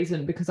kind of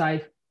reason, because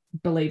I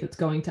believe it's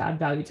going to add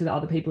value to the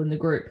other people in the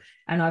group.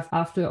 And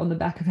on the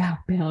back of our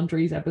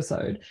boundaries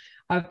episode,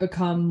 I've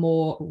become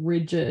more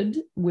rigid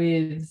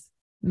with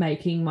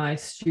making my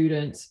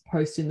students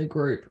post in the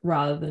group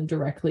rather than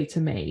directly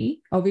to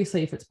me.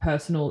 Obviously, if it's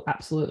personal,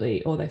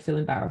 absolutely, or they feel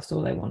embarrassed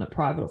or they want it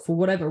private, or for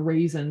whatever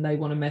reason they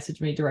want to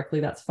message me directly,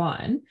 that's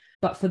fine.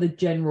 But for the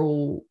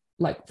general,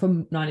 like for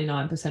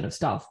 99% of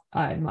stuff,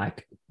 I'm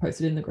like,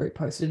 post it in the group,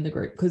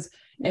 because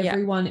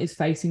everyone is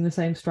facing the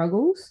same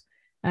struggles,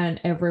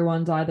 and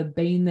everyone's either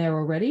been there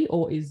already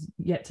or is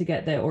yet to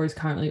get there or is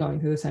currently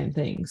going through the same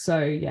thing. So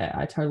yeah,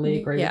 I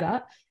totally agree with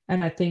that.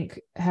 And I think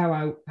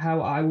how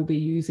I will be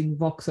using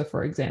Voxer,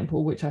 for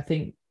example, which I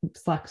think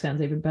Slack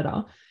sounds even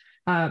better.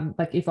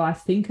 Like if I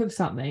think of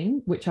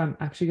something, which I'm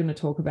actually going to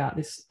talk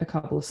about a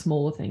couple of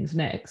smaller things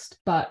next,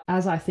 but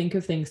as I think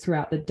of things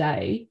throughout the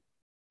day,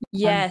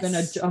 I'm going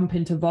to jump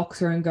into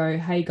Voxer and go,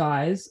 hey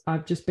guys,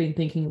 I've just been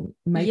thinking,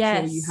 make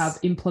sure you have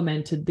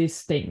implemented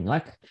this thing.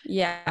 Like,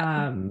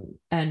 and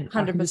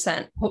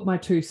 100% put my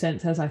 2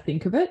 cents as I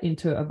think of it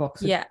into a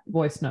Voxer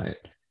voice note.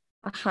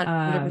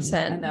 100%.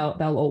 And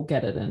they'll all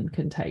get it and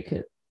can take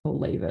it or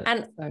leave it.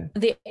 And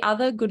the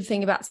other good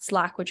thing about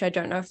Slack, which I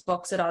don't know if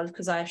Voxer does,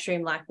 because I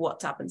assume like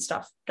WhatsApp and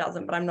stuff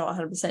doesn't, but I'm not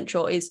 100%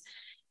 sure, is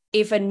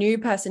if a new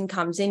person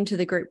comes into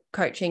the group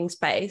coaching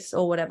space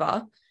or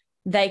whatever,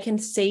 they can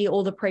see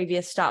all the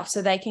previous stuff.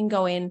 So they can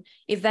go in,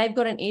 if they've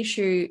got an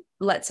issue,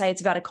 let's say it's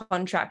about a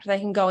contract, they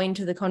can go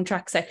into the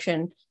contract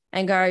section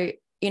and go,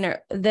 you know,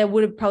 there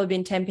would have probably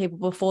been 10 people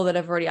before that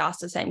have already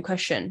asked the same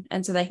question.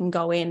 And so they can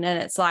go in,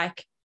 and it's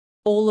like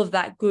all of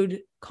that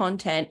good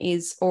content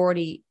is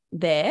already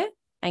there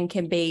and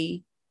can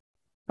be.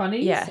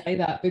 Funny you say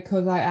that,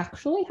 because I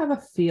actually have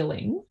a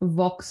feeling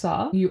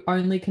Voxer, you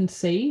only can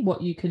see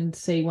what you can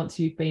see once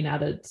you've been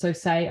added. So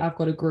say I've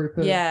got a group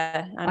of,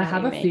 I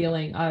have a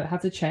feeling, I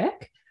have to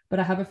check, but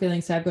I have a feeling,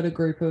 say I've got a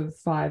group of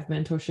 5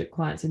 mentorship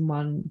clients in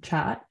one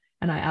chat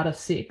and I add a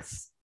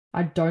 6th,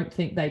 I don't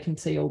think they can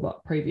see all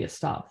that previous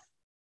stuff.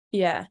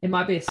 Yeah. It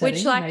might be a setting,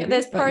 which like maybe,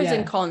 there's pros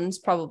and cons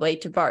probably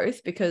to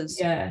both,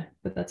 because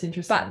but that's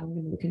interesting. I'm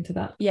going to look into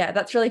that. Yeah,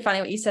 that's really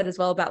funny what you said as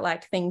well about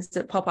like things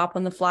that pop up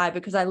on the fly,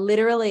 because I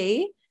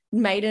literally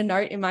made a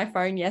note in my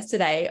phone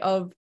yesterday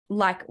of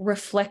like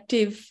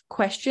reflective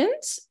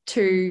questions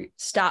to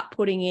start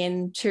putting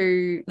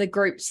into the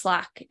group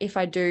Slack if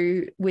I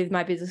do with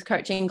my business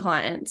coaching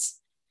clients,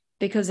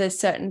 because there's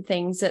certain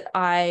things that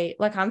I'm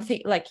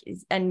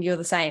and you're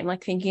the same,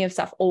 like thinking of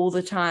stuff all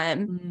the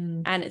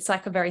time. And it's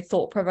like a very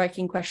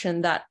thought-provoking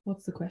question that.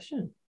 What's the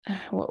question?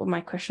 What were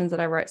my questions that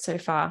I wrote so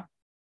far?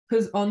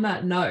 Because on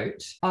that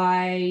note,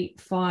 I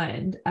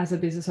find as a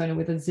business owner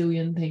with a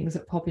zillion things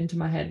that pop into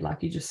my head,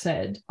 like you just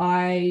said,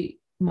 I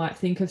might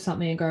think of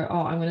something and go,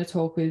 oh, I'm going to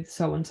talk with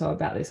so-and-so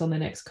about this on the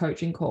next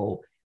coaching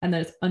call. And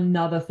then it's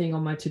another thing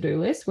on my to-do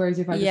list. Whereas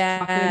if I just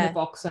chuck it in the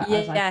box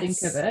as I think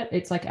of it,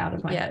 it's like out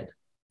of my head.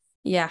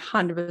 Yeah,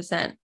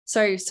 100%.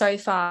 So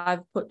far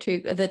I've put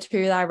the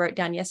two that I wrote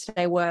down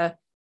yesterday were,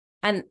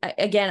 and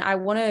again, I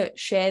want to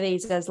share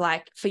these as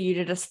like for you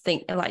to just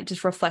think, like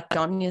just reflect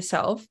on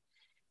yourself.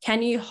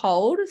 Can you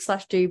hold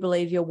 / do you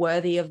believe you're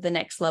worthy of the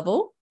next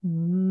level?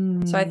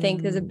 So I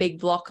think there's a big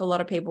block a lot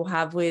of people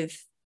have with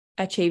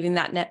achieving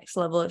that next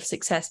level of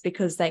success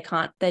because they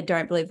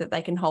don't believe that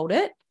they can hold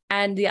it.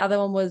 And the other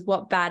one was,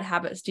 what bad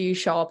habits do you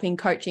show up in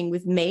coaching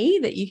with me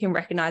that you can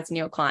recognize in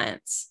your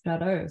clients?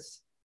 Shadows.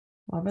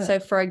 Love it.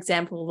 So for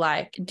example,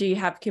 like, do you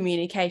have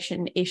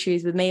communication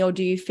issues with me, or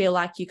do you feel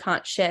like you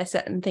can't share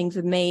certain things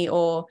with me?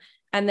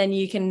 And then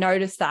you can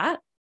notice that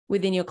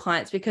within your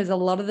clients, because a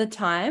lot of the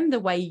time the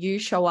way you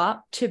show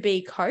up to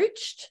be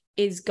coached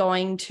is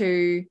going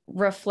to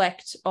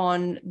reflect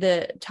on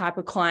the type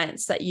of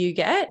clients that you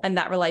get and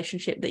that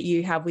relationship that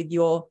you have with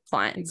your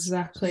clients.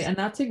 Exactly. And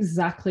that's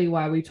exactly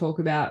why we talk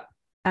about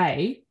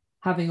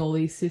having all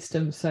these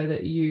systems so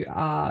that you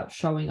are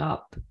showing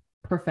up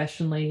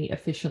professionally,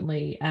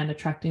 efficiently, and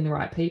attracting the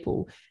right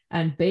people.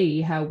 And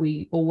B, how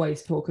we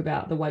always talk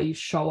about the way you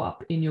show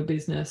up in your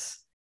business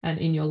and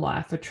in your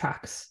life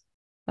attracts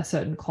a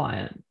certain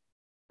client.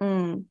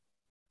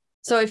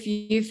 So if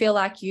you feel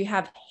like you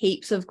have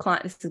heaps of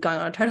clients, this is going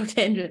on a total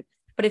tangent,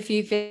 but if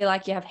you feel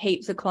like you have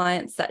heaps of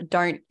clients that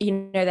don't,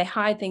 they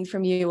hide things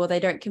from you, or they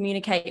don't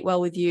communicate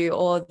well with you,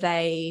 or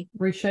they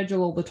reschedule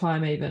all the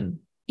time even.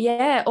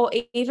 Yeah, or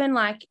even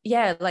like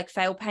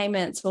fail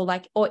payments,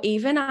 or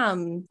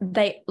even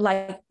they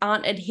like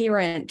aren't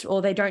adherent,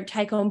 or they don't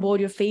take on board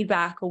your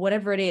feedback, or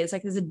whatever it is.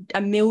 Like there's a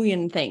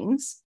million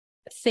things.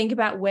 Think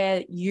about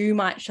where you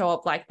might show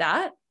up like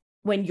that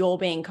when you're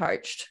being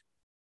coached.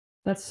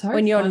 That's so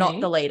when you're funny. Not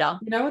the leader.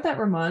 You know what that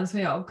reminds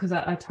me of? Because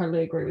I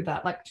totally agree with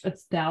that. Like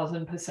it's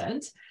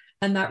 1,000%.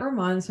 And that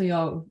reminds me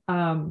of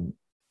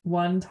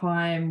one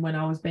time when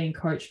I was being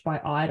coached by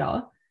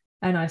Ida,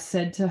 and I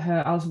said to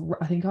her,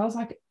 I think I was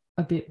like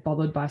a bit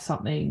bothered by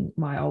something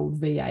my old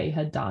VA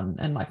had done,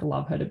 and like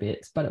love her to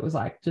bits, but it was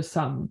like just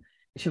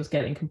she was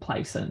getting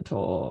complacent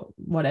or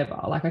whatever.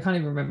 Like I can't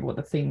even remember what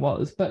the thing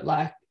was, but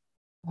like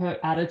her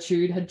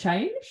attitude had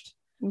changed.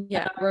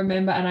 Yeah. And I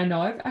remember, and I know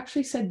I've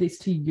actually said this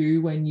to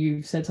you when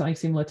you've said something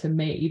similar to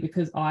me,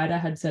 because Ida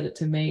had said it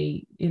to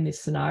me in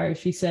this scenario.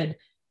 She said,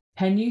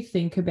 can you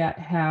think about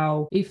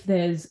how if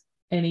there's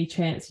any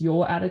chance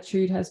your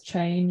attitude has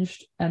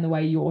changed and the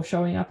way you're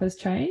showing up has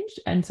changed?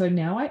 And so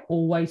now I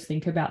always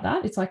think about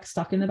that. It's like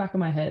stuck in the back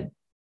of my head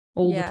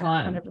all the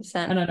time. 100%.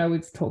 And I know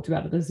we've talked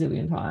about it a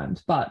zillion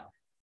times, but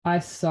I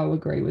so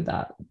agree with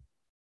that.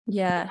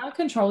 Yeah. You can't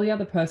control the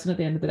other person at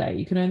the end of the day.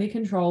 You can only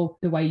control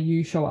the way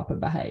you show up and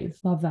behave.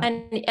 Love that.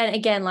 And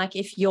again, like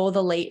if you're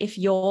the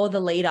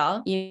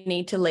leader, you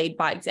need to lead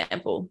by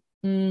example.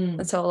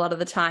 And so a lot of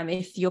the time,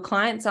 if your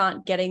clients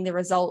aren't getting the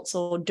results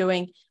or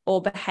doing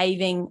or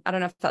behaving, I don't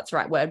know if that's the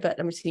right word, but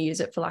I'm just going to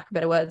use it for lack of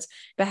better words,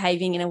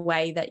 behaving in a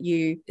way that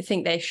you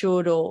think they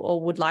should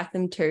or would like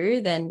them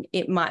to, then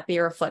it might be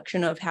a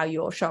reflection of how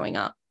you're showing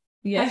up.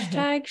 Yeah.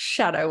 Hashtag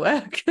shadow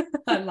work.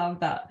 I love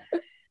that.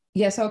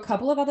 Yeah, so a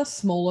couple of other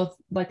smaller,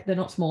 like they're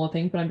not smaller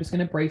things, but I'm just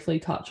going to briefly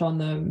touch on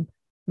them.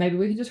 Maybe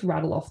we can just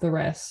rattle off the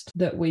rest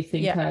that we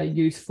think are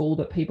useful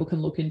that people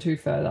can look into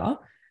further.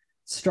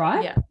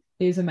 Stripe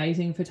is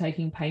amazing for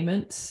taking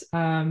payments.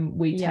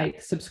 We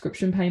take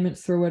subscription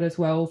payments through it as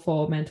well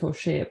for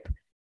mentorship.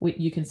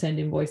 You can send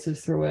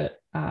invoices through it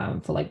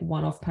for like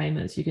one-off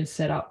payments. You can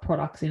set up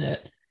products in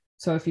it.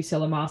 So if you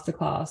sell a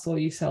masterclass or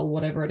you sell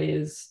whatever it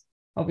is,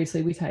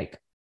 obviously we take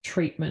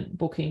treatment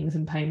bookings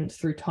and payments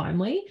through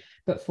Timely,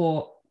 but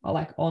for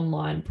like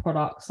online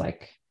products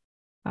like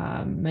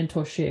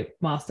mentorship,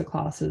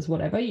 masterclasses,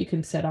 whatever, you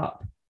can set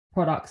up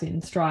products in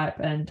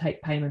Stripe and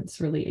take payments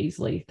really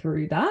easily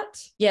through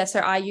that. Yeah, so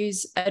I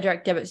use a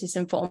direct debit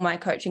system for all my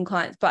coaching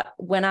clients, but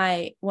when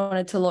I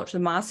wanted to launch the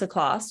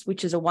masterclass,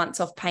 which is a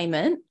once-off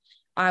payment,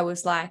 I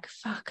was like,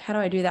 fuck, how do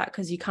I do that?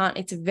 Because you can't,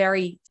 it's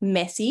very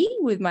messy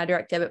with my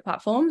direct debit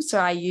platform. So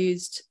I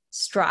used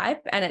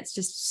Stripe, and it's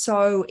just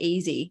so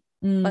easy.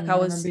 Like I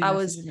was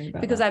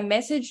because I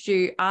messaged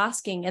you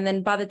asking, and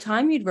then by the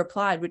time you'd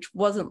replied, which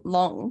wasn't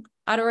long,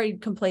 I'd already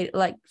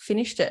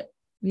finished it,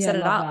 set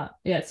it up. That.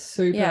 Yeah, it's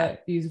super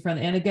user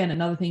friendly. And again,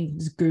 another thing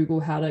is Google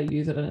how to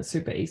use it, and it's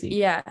super easy.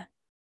 Yeah.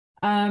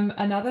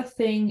 Another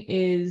thing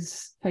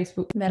is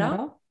Facebook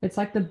Meta. It's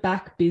like the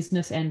back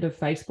business end of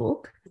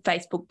Facebook.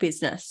 Facebook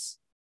Business.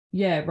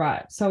 Yeah,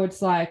 right. So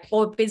it's like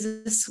or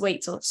Business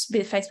Suites or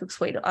Facebook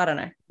Suite. I don't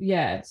know.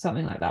 Yeah,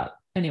 something like that.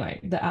 Anyway,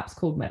 the app's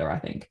called Meta, I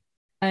think.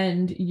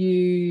 And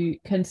you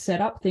can set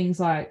up things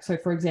like, so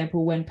for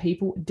example, when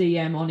people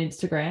DM on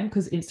Instagram,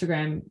 because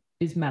Instagram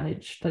is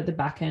managed, the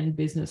back end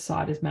business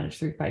side is managed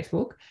through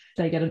Facebook,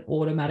 they get an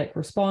automatic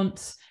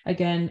response.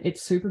 Again,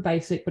 it's super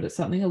basic, but it's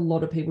something a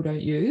lot of people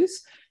don't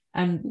use.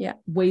 And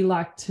we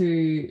like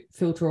to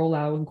filter all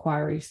our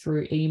inquiries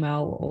through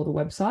email or the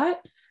website.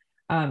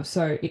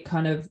 So it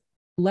kind of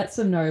lets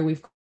them know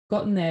we've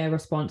gotten their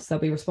response. They'll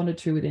be responded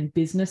to within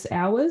business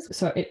hours.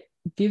 So it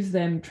gives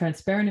them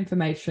transparent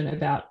information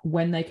about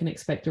when they can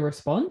expect a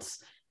response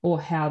or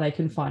how they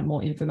can find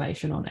more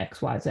information on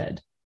XYZ.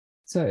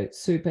 So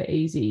super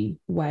easy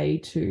way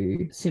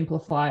to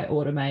simplify,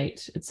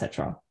 automate,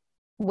 etc.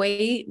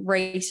 We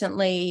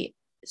recently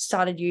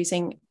started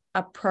using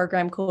a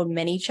program called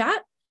ManyChat,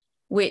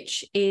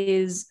 which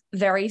is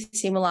very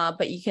similar,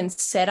 but you can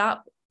set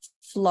up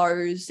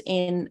flows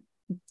in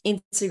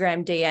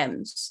Instagram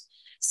DMs.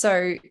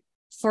 So,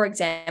 for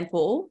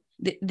example,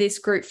 this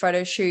group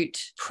photo shoot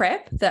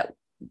prep that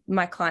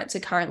my clients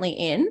are currently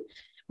in,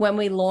 when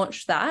we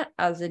launched that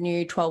as a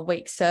new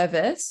 12-week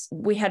service,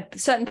 we had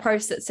certain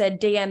posts that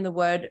said DM the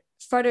word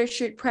photo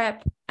shoot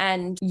prep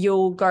and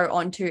you'll go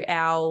onto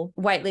our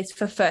waitlist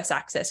for first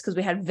access, because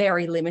we had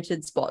very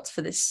limited spots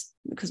for this,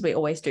 because we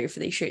always do for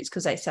these shoots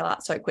because they sell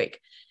out so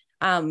quick.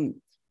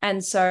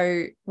 And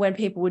so when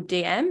people would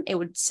DM, it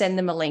would send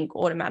them a link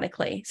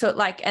automatically. So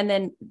and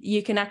then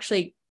you can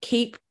actually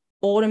keep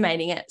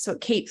automating it. So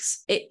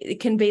it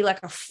can be like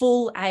a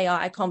full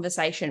AI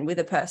conversation with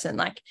a person.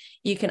 Like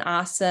you can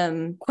ask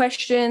them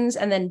questions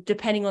and then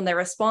depending on their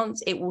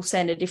response, it will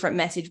send a different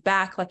message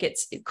back. Like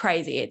it's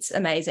crazy. It's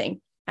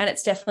amazing. And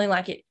it's definitely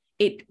like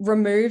it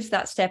removes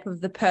that step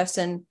of the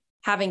person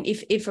having,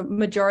 if a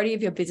majority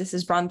of your business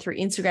is run through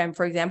Instagram,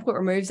 for example, it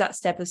removes that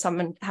step of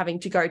someone having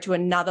to go to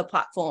another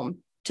platform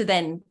to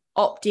then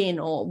opt in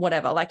or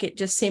whatever. Like it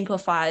just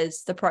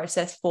simplifies the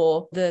process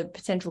for the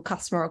potential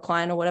customer or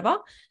client or whatever.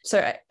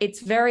 So it's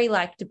very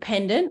like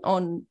dependent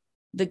on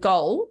the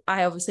goal.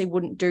 I obviously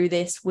wouldn't do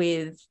this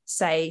with,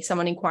 say,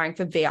 someone inquiring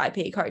for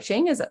VIP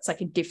coaching, as that's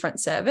like a different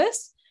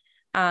service.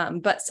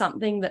 But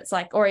something that's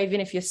like, or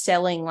even if you're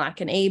selling like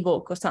an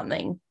ebook or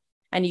something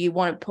and you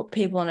want to put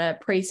people on a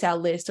pre-sale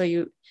list,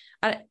 or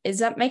is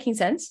that making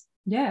sense?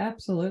 Yeah,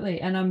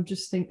 absolutely. And I'm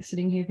just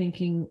sitting here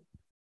thinking,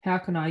 how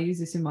can I use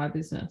this in my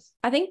business?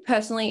 I think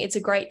personally, it's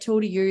a great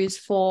tool to use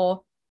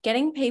for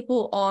getting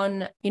people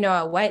on,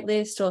 a wait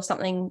list or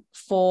something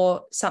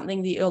for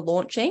something that you're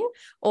launching,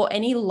 or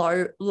any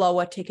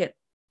lower ticket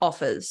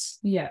offers.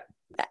 Yeah.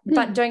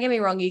 But don't get me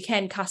wrong, you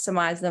can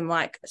customize them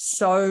like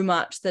so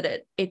much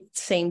that it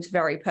seems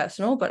very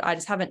personal, but I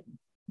just haven't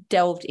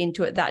delved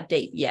into it that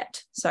deep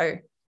yet. So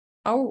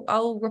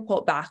I'll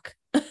report back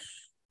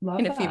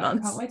in a few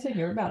months. Can't wait to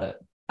hear about it.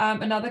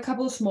 Another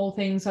couple of small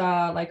things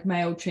are like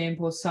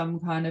MailChimp or some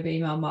kind of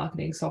email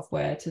marketing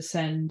software to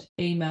send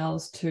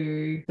emails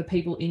to the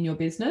people in your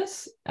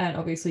business. And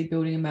obviously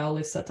building a mail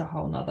list, that's a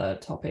whole nother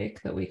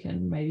topic that we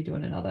can maybe do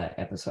in another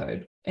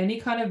episode. Any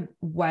kind of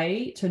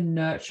way to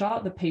nurture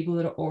the people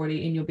that are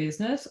already in your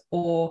business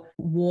or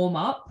warm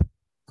up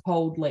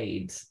cold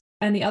leads.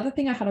 And the other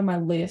thing I had on my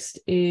list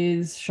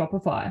is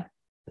Shopify.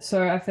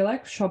 So I feel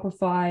like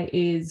Shopify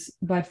is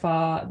by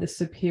far the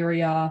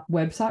superior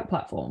website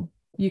platform.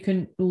 You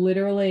can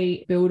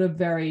literally build a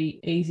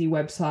very easy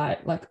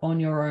website like on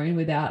your own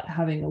without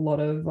having a lot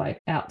of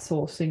like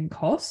outsourcing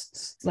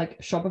costs. Like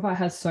Shopify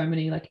has so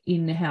many like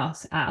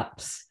in-house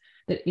apps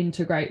that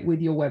integrate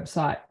with your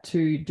website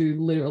to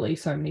do literally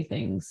so many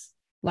things.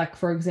 Like,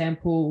 for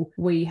example,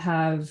 we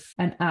have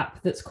an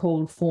app that's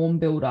called Form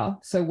Builder.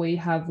 So we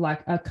have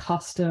like a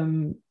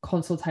custom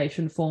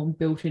consultation form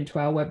built into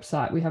our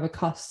website. We have a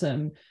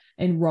custom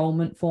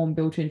enrollment form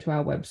built into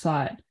our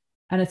website.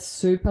 And it's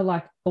super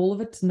like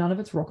none of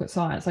it's rocket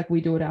science. Like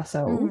we do it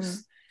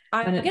ourselves.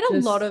 I get a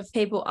lot of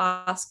people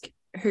ask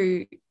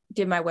who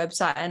did my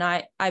website, and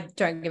I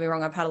don't get me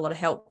wrong, I've had a lot of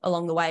help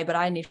along the way, but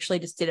I initially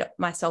just did it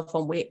myself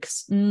on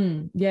Wix.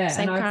 Yeah.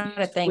 Same and kind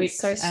of thing.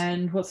 Wix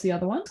and what's the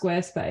other one?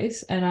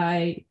 Squarespace. And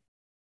I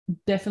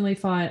definitely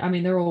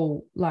find, they're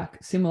all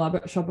like similar,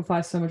 but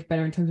Shopify is so much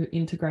better in terms of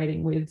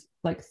integrating with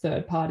like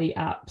third-party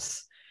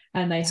apps.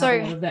 And they have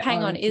a lot of their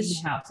own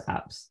in-house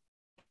apps.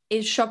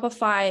 Is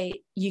Shopify,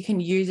 you can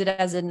use it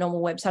as a normal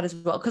website as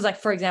well? Because like,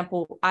 for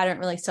example, I don't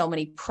really sell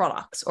many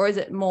products, or is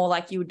it more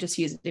like you would just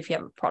use it if you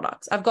have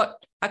products? I've got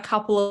a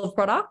couple of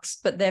products,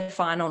 but they're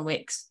fine on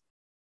Wix.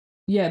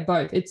 Yeah,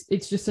 both.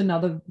 It's just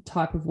another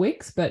type of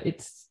Wix, but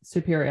it's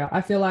superior. I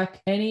feel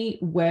like any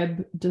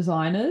web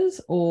designers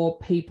or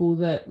people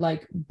that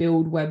like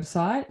build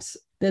websites,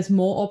 there's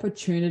more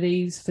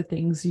opportunities for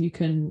things you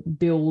can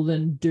build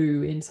and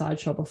do inside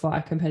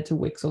Shopify compared to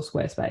Wix or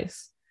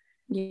Squarespace.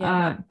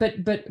 Yeah.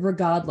 But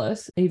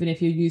regardless, even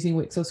if you're using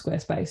Wix or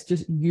Squarespace,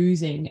 just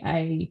using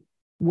a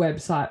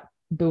website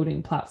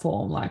building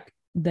platform, like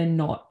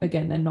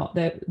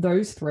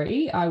those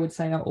three, I would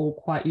say, are all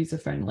quite user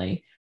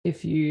friendly.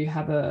 If you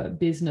have a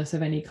business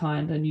of any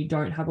kind and you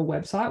don't have a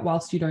website,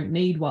 whilst you don't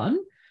need one,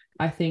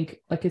 I think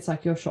like it's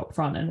like your shop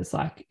front and it's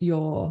like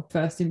your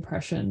first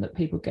impression that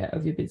people get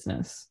of your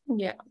business.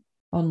 Yeah.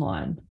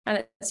 Online.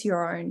 And it's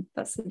your own.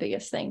 That's the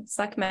biggest thing. It's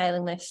like a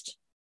mailing list.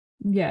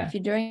 Yeah. If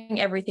you're doing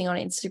everything on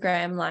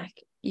Instagram, like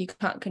you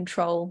can't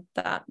control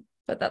that.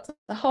 But that's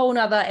a whole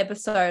nother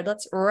episode.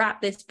 Let's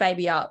wrap this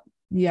baby up.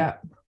 Yeah.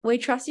 we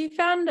trust you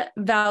found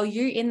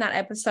value in that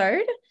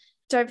episode.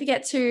 Don't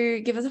forget to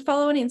give us a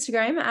follow on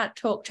Instagram at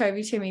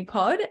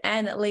TalkTobyToMePod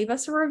and leave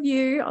us a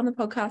review on the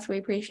podcast. We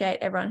appreciate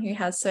everyone who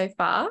has so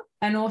far.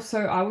 And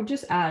also, I would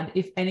just add,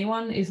 if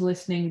anyone is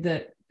listening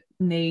that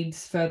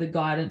needs further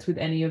guidance with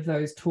any of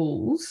those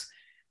tools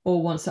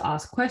or wants to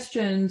ask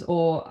questions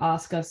or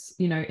ask us,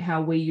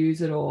 how we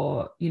use it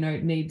or,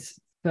 needs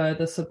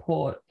further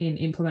support in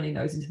implementing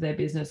those into their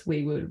business,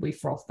 we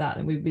froth that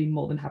and we'd be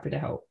more than happy to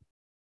help.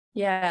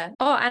 Yeah.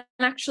 Oh, and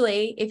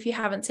actually, if you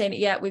haven't seen it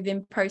yet, we've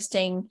been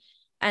posting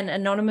an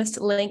anonymous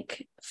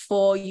link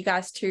for you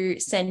guys to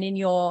send in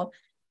your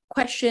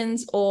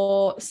questions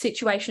or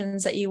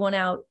situations that you want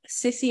our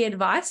sissy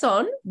advice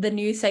on, the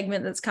new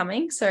segment that's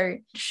coming. So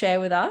share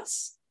with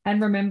us. And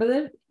remember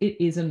that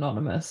it is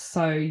anonymous,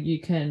 so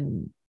you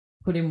can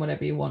put in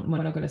whatever you want.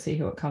 We're not going to see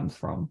who it comes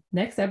from.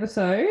 Next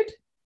episode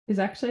is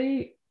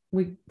actually,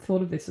 we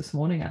thought of this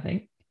morning, I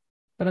think,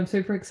 but I'm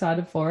super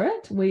excited for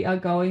it. We are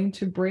going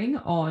to bring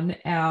on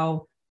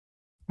our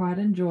Pride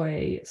and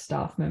Joy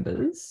staff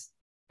members,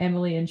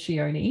 Emily and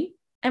Shioni.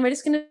 And we're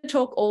just going to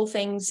talk all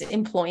things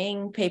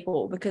employing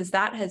people because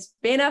that has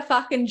been a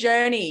fucking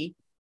journey.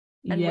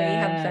 And we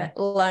have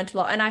learned a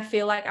lot. And I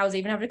feel like I was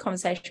even having a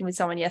conversation with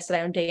someone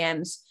yesterday on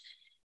DMs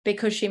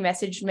because she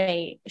messaged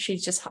me.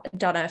 She's just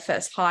done her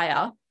first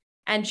hire.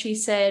 And she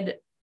said,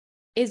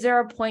 is there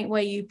a point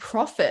where you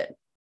profit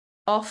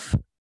off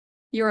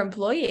your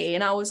employee?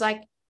 And I was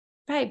like,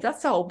 babe,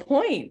 that's the whole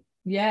point.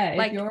 Yeah.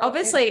 Like,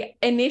 obviously,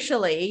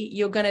 initially,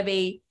 there's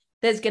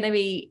going to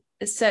be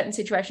certain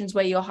situations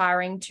where you're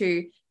hiring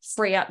to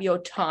free up your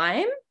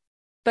time.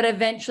 But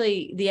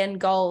eventually the end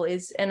goal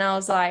is, and I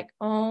was like,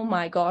 oh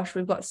my gosh,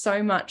 we've got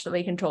so much that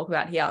we can talk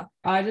about here.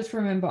 I just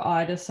remember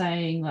Ida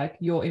saying like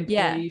your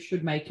employee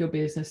should make your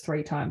business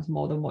 3 times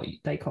more than what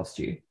they cost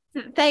you.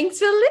 Thanks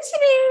for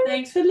listening.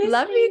 Thanks for listening.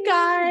 Love you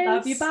guys.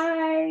 Love you.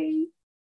 Bye.